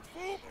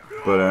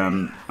 But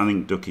I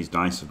think Ducke's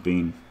dice have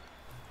been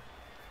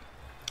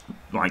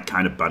like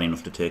kind of bad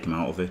enough to take him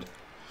out of it.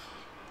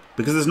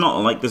 Because there's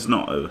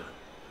not a,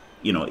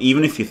 you know,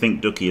 even if you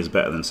think Ducke is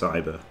better than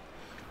Cyber,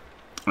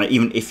 like,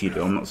 even if you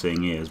do, I'm not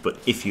saying he is, but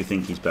if you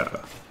think he's better,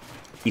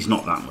 he's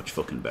not that much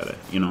fucking better,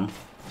 you know?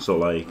 So,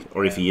 like,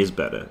 or if he is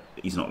better,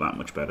 he's not that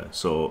much better.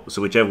 So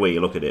whichever way you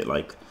look at it,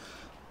 like,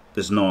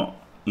 there's not,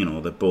 you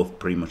know, they're both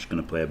pretty much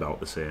going to play about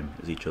the same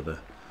as each other.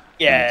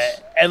 Yeah,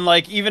 and,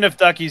 like, even if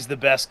Ducke's the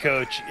best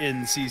coach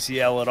in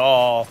CCL at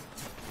all,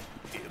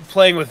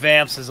 playing with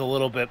Vamps is a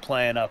little bit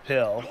playing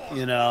uphill,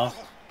 you know?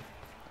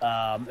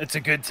 It's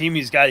a good team.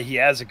 He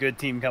has a good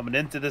team coming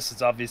into this.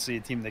 It's obviously a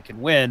team that can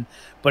win,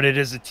 but it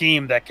is a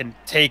team that can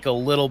take a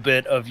little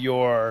bit of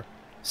your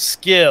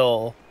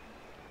skill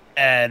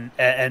and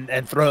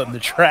throw it in the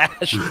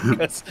trash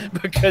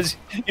because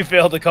you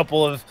failed a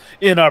couple of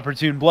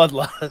inopportune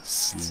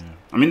bloodlusts. Yeah.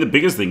 I mean, the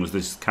biggest thing was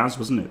this Kaz,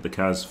 wasn't it? The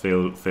Kaz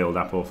failed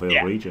Apo,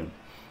 failed region.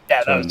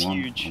 Yeah, that was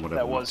huge.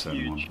 That was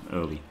huge.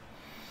 Early.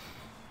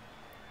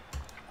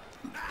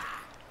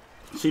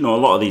 So, you know, a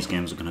lot of these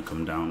games are going to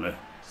come down to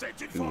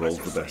who rolls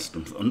the best.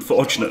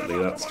 Unfortunately,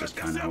 that's just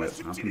kind of how it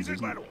happens,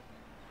 isn't it?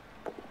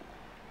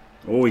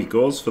 Oh, he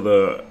goes for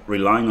the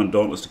relying on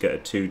Dauntless to get a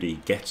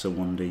 2D, gets a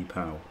 1D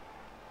POW.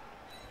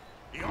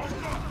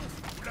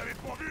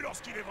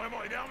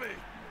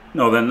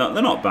 No, they're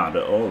not bad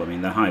at all. I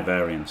mean, they're high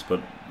variance,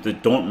 but they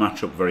don't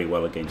match up very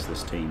well against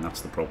this team.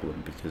 That's the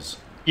problem, because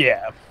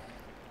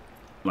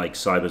like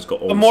Cyber's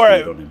got all the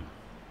speed on him.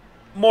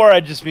 More, I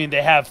just mean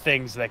they have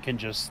things that can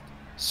just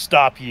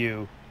stop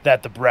you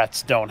that the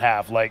Bretts don't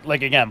have. Like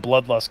again,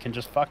 Bloodlust can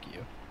just fuck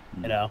you.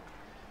 You know,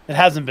 it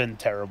hasn't been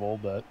terrible,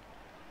 but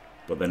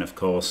then of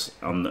course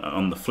on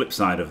the flip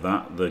side of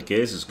that, the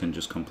Gazers can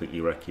just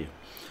completely wreck you.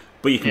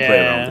 But you can play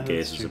around the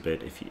Gazers a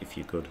bit if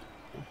you could.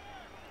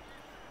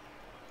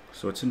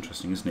 So it's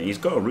interesting, isn't it? He's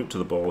got a route to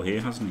the ball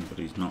here, hasn't he? But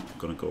he's not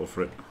going to go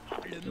for it.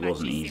 It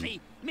wasn't easy.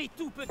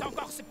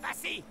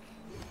 The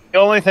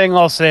only thing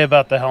I'll say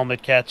about the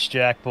helmet catch,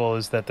 Jack Bull,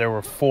 is that there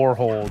were 4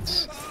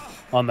 holds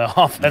on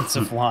the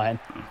offensive line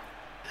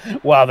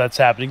while that's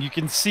happening. You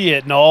can see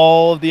it in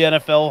all of the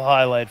NFL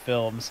highlight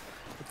films.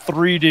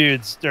 3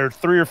 dudes, or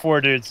 3 or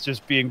 4 dudes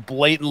just being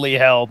blatantly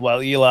held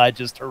while Eli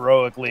just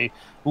heroically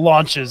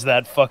launches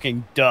that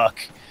fucking duck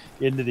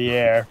into the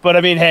air. But,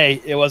 I mean,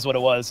 hey, it was what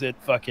it was. It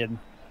fucking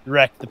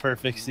wrecked the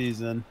perfect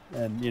season,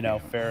 and, you know,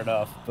 fair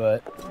enough.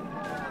 But...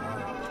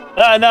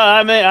 no,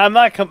 I mean, I'm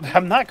not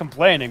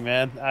complaining,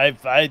 man.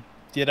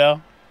 You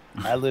know,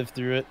 I lived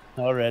through it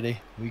already.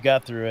 We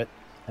got through it,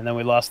 and then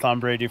we lost Tom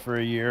Brady for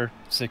a year.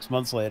 6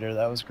 months later,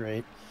 that was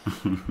great.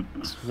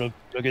 It's a real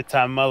good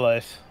time in my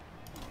life.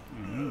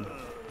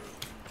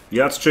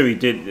 Yeah, that's true. He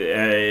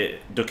did.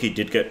 Ducke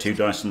did get 2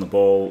 dice on the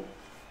ball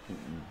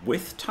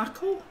with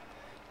tackle.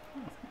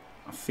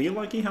 I feel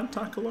like he had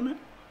tackle on it.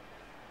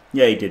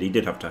 Yeah, he did. He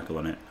did have tackle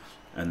on it,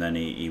 and then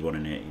he won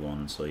in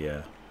 81. So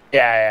yeah.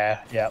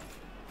 Yeah.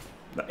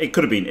 It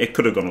could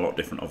have gone a lot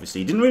different,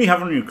 obviously. He didn't really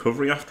have any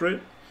recovery after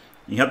it.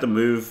 He had the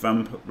move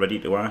vamp ready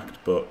to act,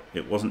 but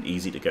it wasn't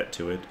easy to get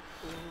to it.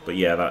 But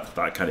yeah,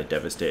 that kind of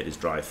devastated his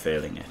drive,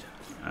 failing it.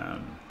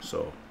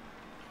 So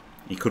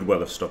he could well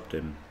have stopped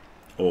him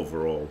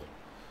overall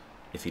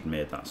if he'd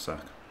made that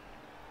sack.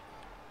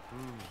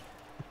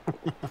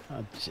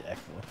 Jack.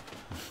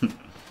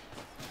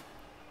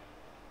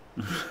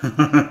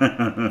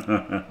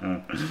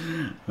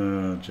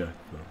 Oh, Jack.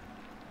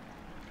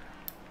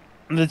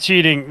 The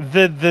cheating,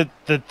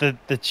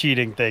 the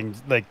cheating thing,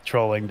 like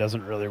trolling,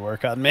 doesn't really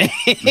work on me.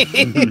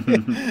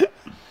 You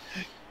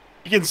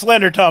can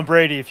slander Tom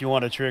Brady if you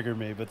want to trigger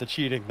me, but the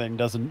cheating thing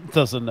doesn't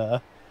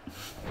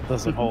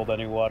hold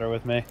any water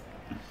with me.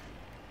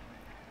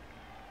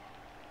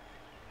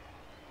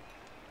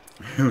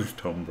 Who's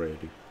Tom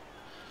Brady?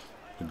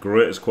 The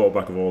greatest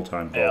quarterback of all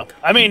time. Yeah.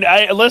 I mean,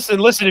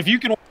 listen. If you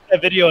can watch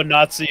that video and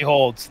not see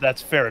holds,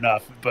 that's fair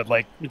enough. But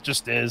like, it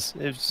just is.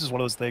 It's just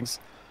one of those things.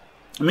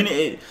 I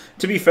mean,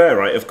 to be fair,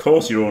 right? Of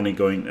course, you're only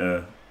going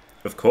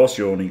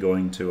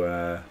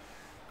to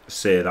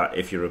say that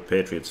if you're a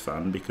Patriots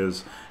fan,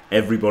 because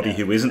everybody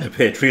who isn't a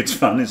Patriots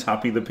fan is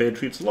happy the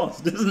Patriots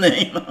lost, isn't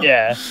it? You know?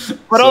 Yeah,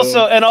 but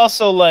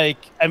also, like,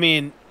 I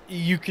mean,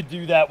 you could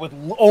do that with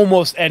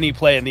almost any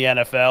play in the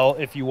NFL.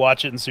 If you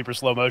watch it in super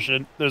slow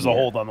motion, there's a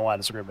hold on the line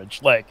of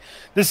scrimmage. Like,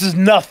 this is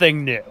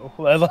nothing new.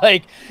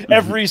 Like,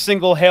 every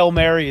single Hail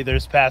Mary,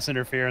 there's pass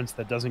interference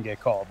that doesn't get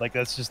called. Like,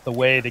 that's just the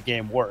way the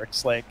game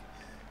works. Like,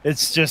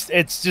 it's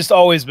just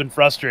always been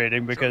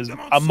frustrating because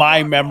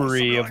my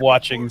memory of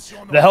watching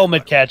the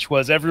helmet catch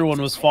was everyone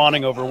was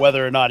fawning over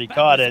whether or not he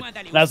caught it.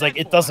 And I was like,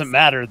 it doesn't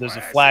matter. There's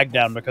a flag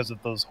down because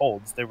of those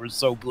holds. They were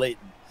so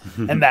blatant.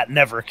 And that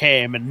never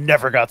came and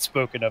never got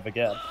spoken of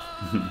again.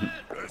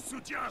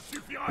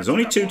 There's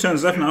only 2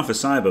 turns left now for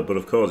Cyber, but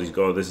of course he's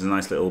got this is a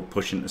nice little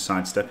push into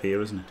sidestep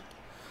here, isn't it?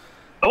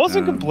 I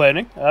wasn't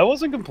complaining.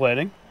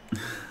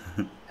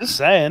 Just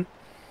saying.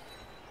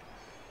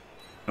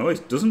 Oh,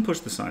 it doesn't push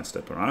the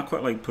sidestepper. I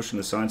quite like pushing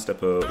the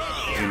sidestepper,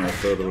 you know,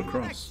 further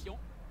across.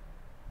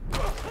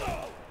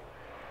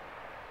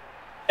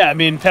 Yeah, I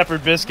mean,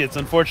 peppered biscuits.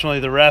 Unfortunately,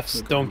 the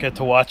refs don't get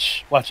to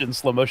watch it in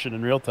slow motion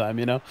in real time,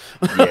 you know?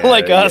 Yeah,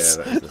 like us.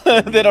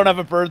 The they don't have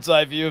a bird's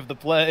eye view of the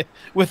play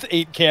with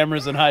 8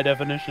 cameras in high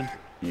definition.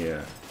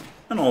 Yeah.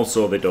 And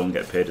also, they don't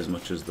get paid as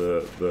much as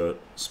the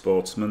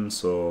sportsmen,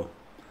 so,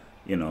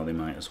 you know, they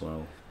might as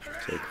well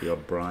take the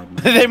odd bribe.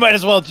 They might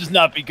as well just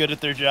not be good at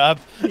their job.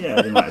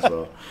 Yeah, they might as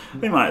well.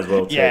 They might as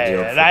well take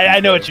the odd I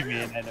know what you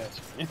mean. I know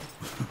what you mean.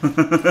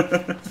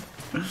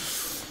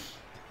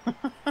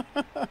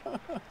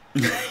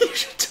 You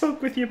should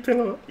talk with your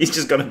pillow. He's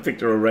just got a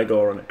picture of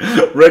Regor on it.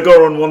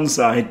 Regor on one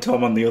side,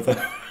 Tom on the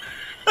other.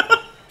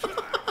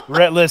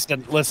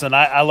 Listen,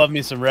 I love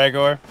me some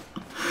Regor.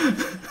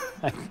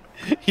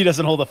 He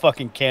doesn't hold a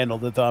fucking candle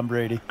to Tom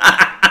Brady.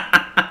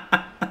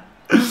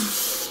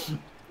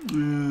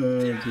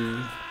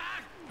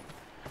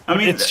 I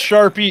mean, it's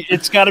Sharpie.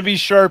 It's got to be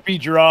Sharpie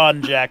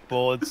drawn, Jack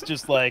Bull. It's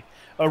just like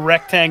a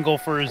rectangle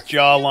for his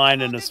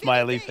jawline and a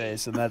smiley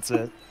face, and that's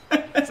it.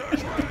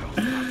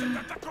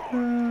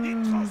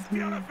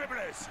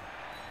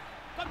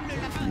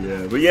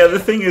 Yeah, but yeah, the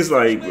thing is,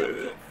 like,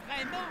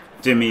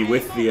 Jimmy,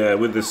 with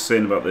the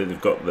sin about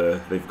they've got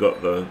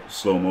the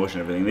slow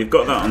motion and everything, they've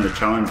got that on the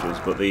challenges,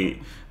 but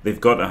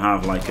they've got to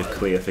have like a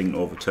clear thing to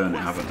overturn it,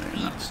 haven't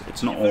they? And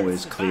it's not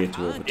always clear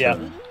to overturn. Yeah,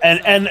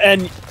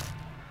 and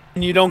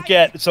you don't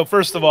get. So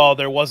first of all,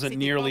 there wasn't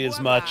nearly as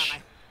much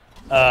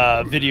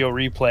video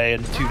replay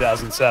in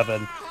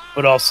 2007,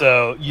 but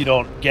also you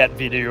don't get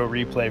video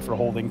replay for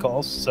holding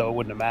calls, so it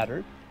wouldn't have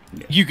mattered.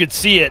 Yeah. You could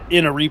see it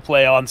in a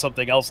replay on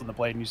something else in the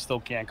play, and you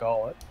still can't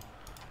call it.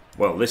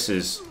 Well, this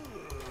is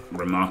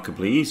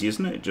remarkably easy,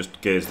 isn't it?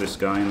 Just gaze this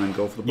guy and then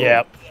go for the ball.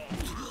 Yep.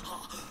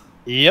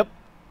 Yep.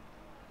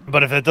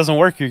 But if it doesn't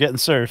work, you're getting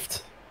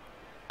surfed.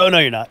 Oh, no,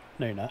 you're not.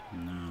 No, you're not.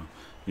 No.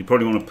 You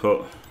probably want to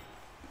put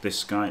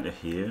this guy to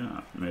here,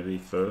 maybe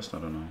first. I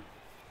don't know.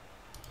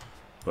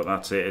 But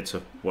that's it. It's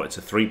a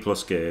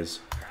 3+ gaze.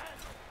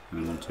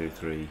 And 1, 2,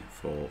 3,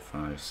 4,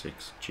 5,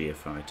 6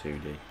 GFI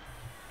 2D.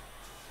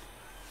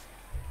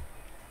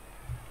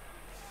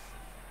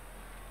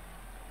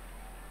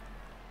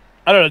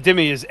 I don't know,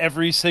 Dimmy, is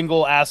every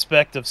single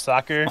aspect of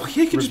soccer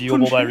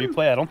reviewable by him.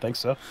 replay? I don't think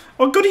so.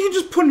 Oh god, he can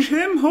just punch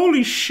him?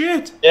 Holy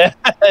shit! Yeah,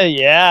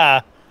 yeah.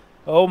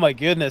 Oh my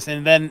goodness,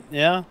 and then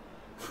yeah.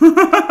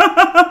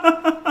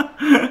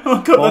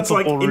 Oh god, that's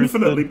like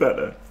infinitely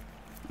better.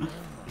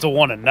 It's a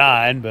 1 in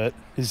 9, but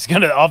he's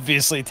gonna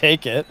obviously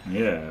take it.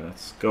 Yeah,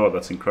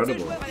 that's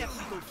incredible.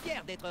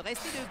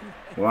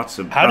 Well,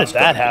 how did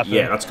that happen?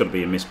 Yeah, that's got to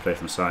be a misplay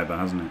from Cyber,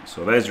 hasn't it?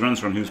 So there's your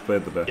answer on who's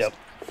played the best. Yep.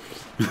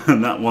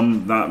 And that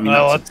one,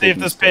 well, let's see if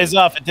this pays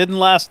off. It didn't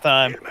last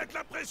time.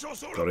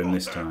 Got him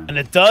this time. And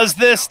it does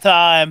this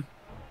time.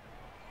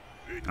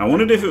 I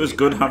wondered if it was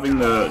good having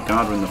the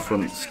Garda in the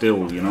front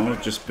still, you know,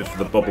 just for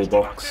the bubble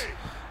box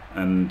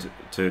and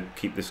to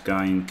keep this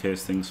guy in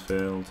case things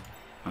failed.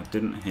 I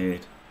didn't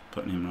hate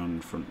putting him around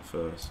in front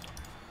first.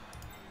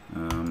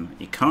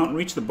 He can't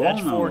reach the ball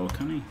now, though,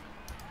 can he?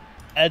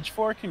 Edge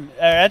 5 can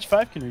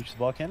reach the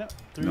ball, can't it?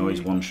 No,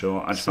 he's 1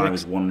 short. Edge 5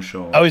 is 1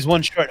 short. Oh, he's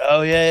 1 short.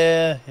 Oh,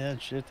 yeah,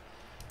 shit.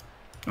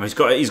 Oh, he's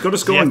got a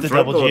scoring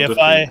threat, though,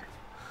 GFI?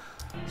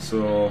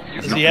 So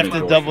does he have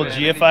to double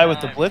GFI with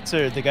the blitz,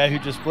 or the guy who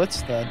just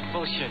blitzed then?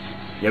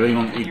 Yeah, but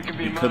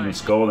he couldn't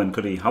score then,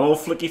 could he? Hello,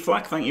 Flicky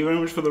Flack. Thank you very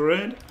much for the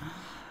raid.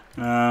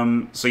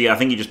 So yeah, I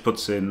think he just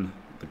puts in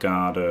the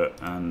Garda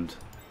and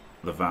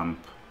the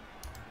Vamp,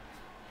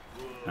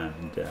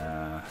 and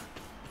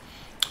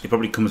he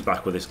probably comes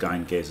back with this guy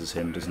and gazes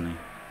him, doesn't he?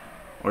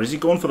 Or is he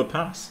going for the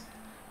pass?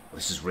 Well,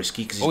 this is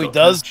risky because he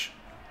does. Catch.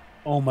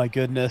 Oh my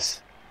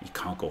goodness. He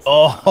can't go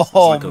for the pass. It's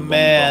like a long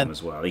man. bomb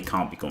as well. He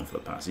can't be going for the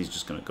pass. He's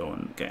just going to go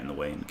and get in the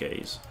way and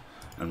gaze,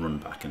 and run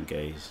back and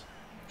gaze.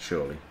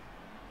 Surely.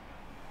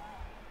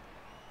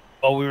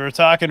 Well, we were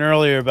talking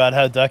earlier about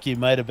how Ducke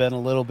might have been a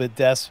little bit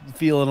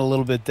feeling a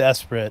little bit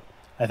desperate.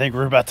 I think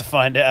we're about to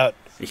find out.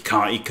 He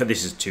can't.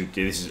 This is too.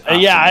 This is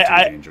absolutely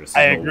too dangerous.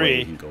 I There's no agree. way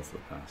he can go for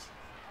the pass.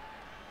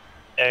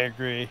 I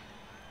agree.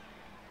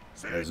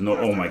 There's no.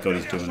 Oh my god,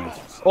 he's doing it.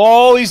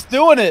 Oh, he's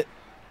doing it.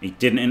 He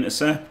didn't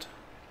intercept.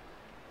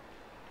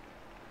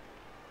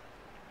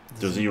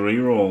 Does he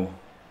re-roll?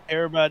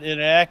 Care about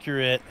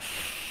inaccurate.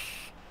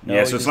 No,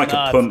 yeah, so it's like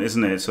a punt,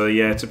 isn't it? So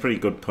yeah, it's a pretty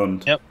good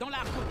punt. Yep.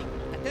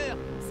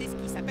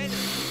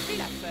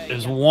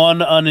 There's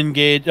one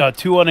unengaged,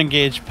 2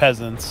 unengaged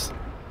peasants.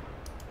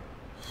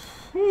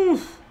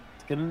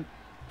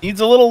 Needs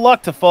a little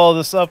luck to follow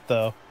this up,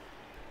 though.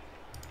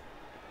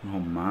 Oh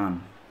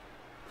man.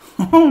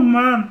 Oh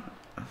man.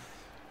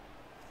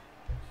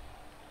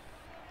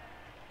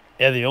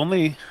 Yeah, the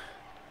only.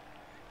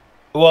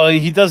 Well,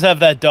 he does have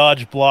that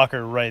dodge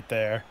blocker right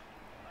there.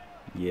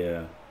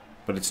 Yeah,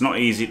 but it's not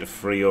easy to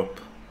free up.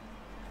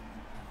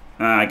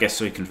 I guess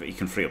so. He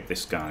can free up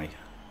this guy.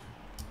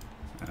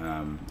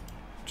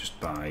 Just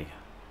by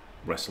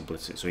wrestle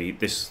blitzing. So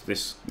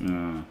this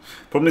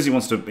problem is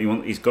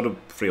he's got to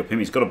free up him.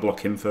 He's got to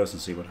block him first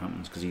and see what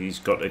happens, because he's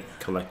got to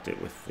collect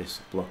it with this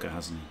blocker,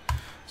 hasn't he?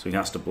 So he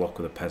has to block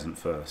with a peasant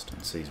first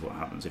and sees what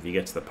happens if he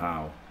gets the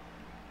pow.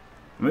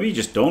 Maybe he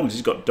just don't, because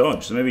he's got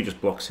dodge. So maybe he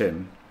just blocks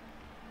him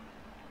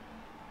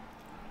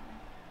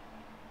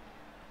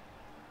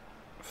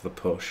for the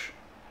push,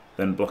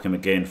 then block him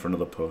again for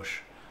another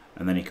push,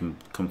 and then he can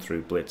come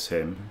through, blitz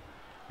him,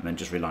 and then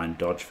just rely on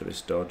dodge for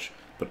this dodge.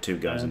 Put 2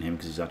 guys in him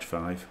because he's edge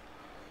 5.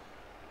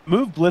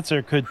 Move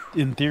blitzer could,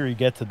 in theory,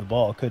 get to the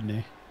ball, couldn't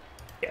he?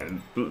 Yeah,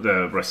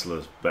 the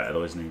wrestler's better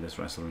though, isn't he? This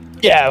wrestler in the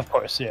middle. Yeah, of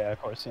course. Yeah,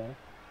 of course. Yeah.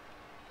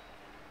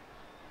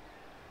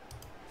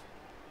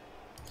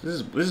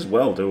 This is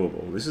well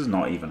doable. This is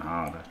not even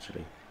hard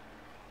actually,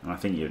 and I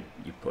think you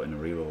put in a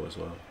reroll as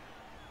well.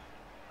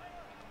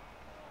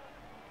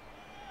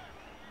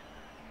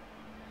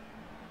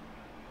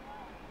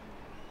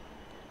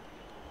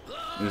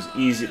 It was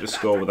easy to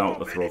score without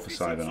the throw for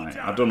Cyberknight.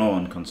 I don't know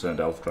on Concerned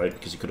Elf, right?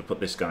 Because he could have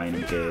put this guy in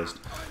and gazed,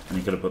 and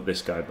he could have put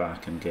this guy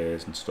back and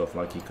gazed and stuff.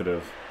 Like he could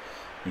have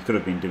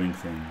been doing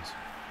things.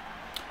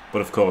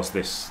 But of course,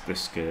 this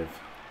gave.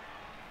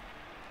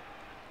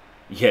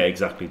 Yeah,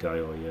 exactly,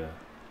 Dio.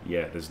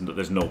 Yeah.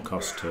 There's no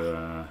cost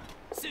to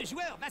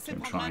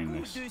him trying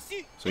this.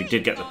 So he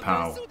did get the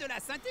pow.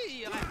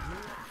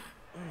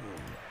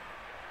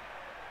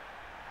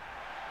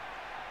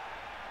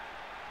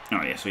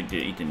 Oh yeah, so he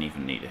didn't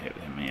even need to hit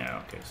him.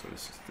 Yeah, okay, so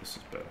this is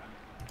better.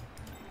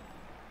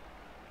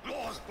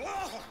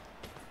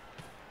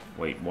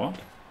 Wait, what?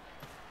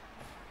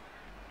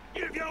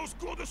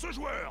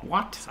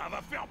 What?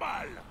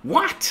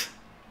 What?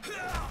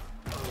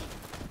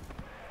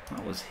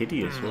 That was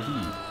hideous,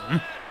 wasn't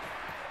it?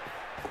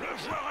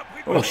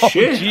 Oh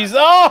shit! Jeez!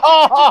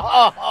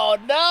 Oh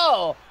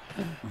no!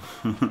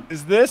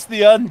 Is this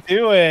the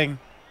undoing?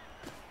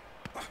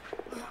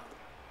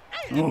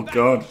 Oh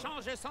god!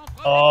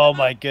 Oh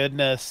my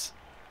goodness!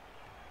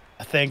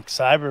 I think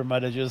Cyber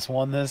might have just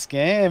won this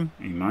game.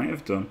 He might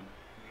have done.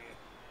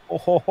 Oh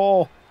ho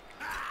ho!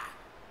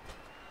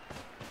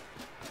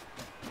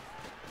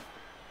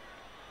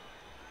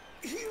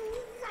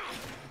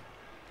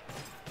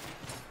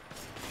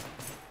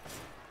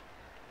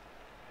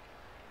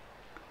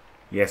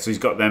 Yeah, so he's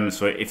got them,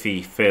 so if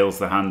he fails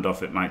the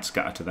handoff, it might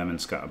scatter to them and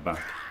scatter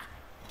back.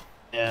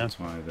 Yeah. That's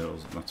why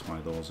those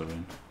are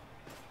in.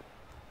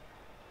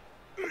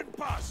 Une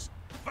passe.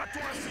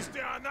 Va-t-on assister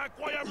à un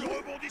incroyable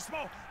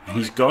rebondissement?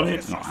 He's got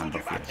it. Not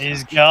handoff yet.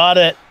 He's got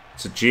it.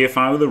 It's a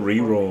GFI with a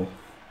reroll.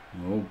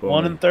 Oh boy.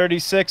 1 and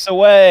 36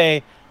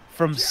 away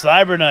from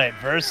Cyberknight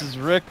versus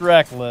Rick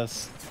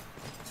Reckless.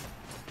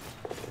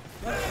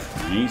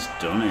 He's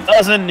done it.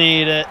 Doesn't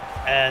need it.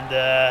 And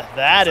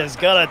that is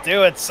going to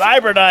do it.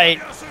 Cyberknight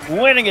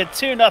winning it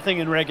 2-0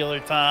 in regular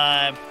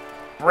time.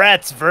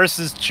 Brett's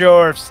versus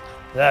Chorf's.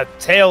 The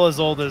tale as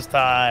old as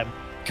time.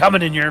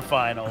 Coming in your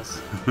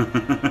finals.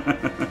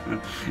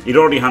 He'd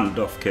already handed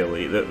off Kill.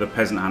 The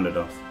peasant handed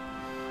off.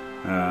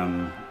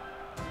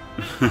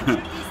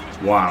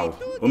 Wow.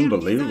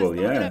 Unbelievable,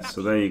 yeah.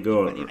 So there you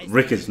go.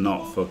 Rick is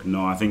not fucking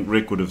no. I think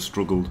Rick would have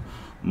struggled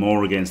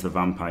more against the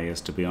vampires,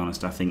 to be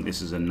honest. I think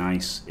this is a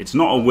nice... It's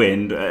not a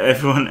win.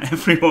 Everyone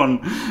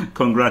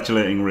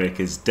congratulating Rick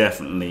is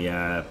definitely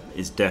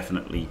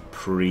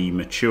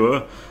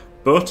premature.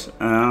 But,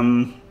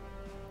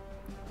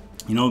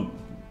 you know,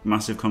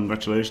 massive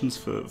congratulations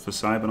for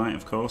Cyberknight,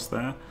 of course,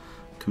 there.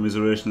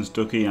 Commiserations,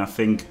 Ducke. I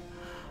think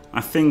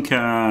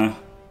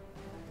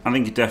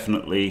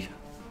definitely,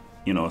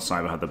 you know,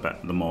 Cyber had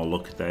the more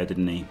luck there,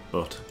 didn't he?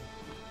 But,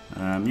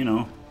 you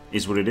know,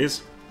 is what it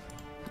is.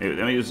 It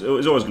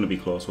was always going to be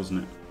close,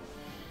 wasn't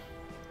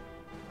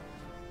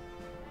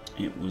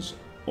it? It was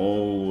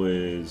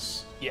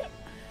always... Yeah.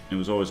 It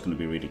was always going to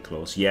be really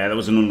close. Yeah, that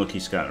was an unlucky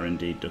scatter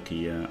indeed, Ducke.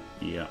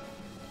 Yeah.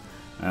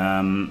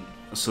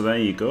 So there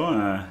you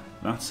go.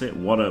 That's it.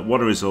 What a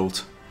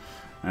result.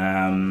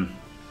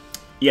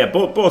 Yeah,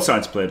 both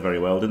sides played very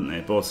well, didn't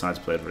they? Both sides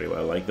played very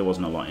well. Like, there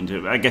wasn't a lot into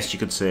it. I guess you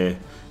could say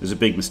there's a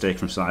big mistake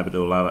from Cyber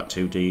to allow that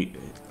 2D,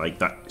 like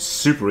that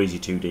super easy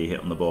 2D hit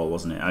on the ball,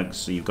 wasn't it?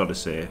 So you've got to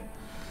say,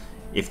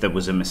 if there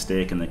was a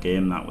mistake in the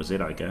game, that was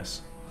it, I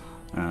guess.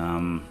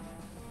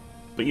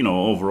 But you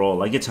know, overall,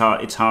 like it's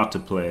hard to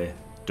play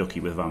Ducke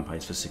with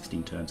vampires for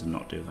 16 turns and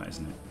not do that,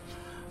 isn't it?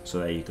 So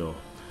there you go.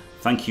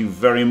 Thank you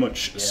very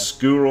much,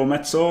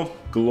 Scuromezzo.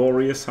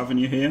 Glorious having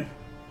you here.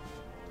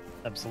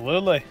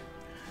 Absolutely.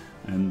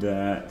 And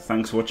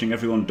thanks for watching,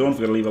 everyone. Don't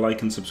forget to leave a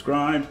like and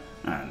subscribe,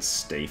 and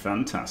stay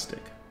fantastic.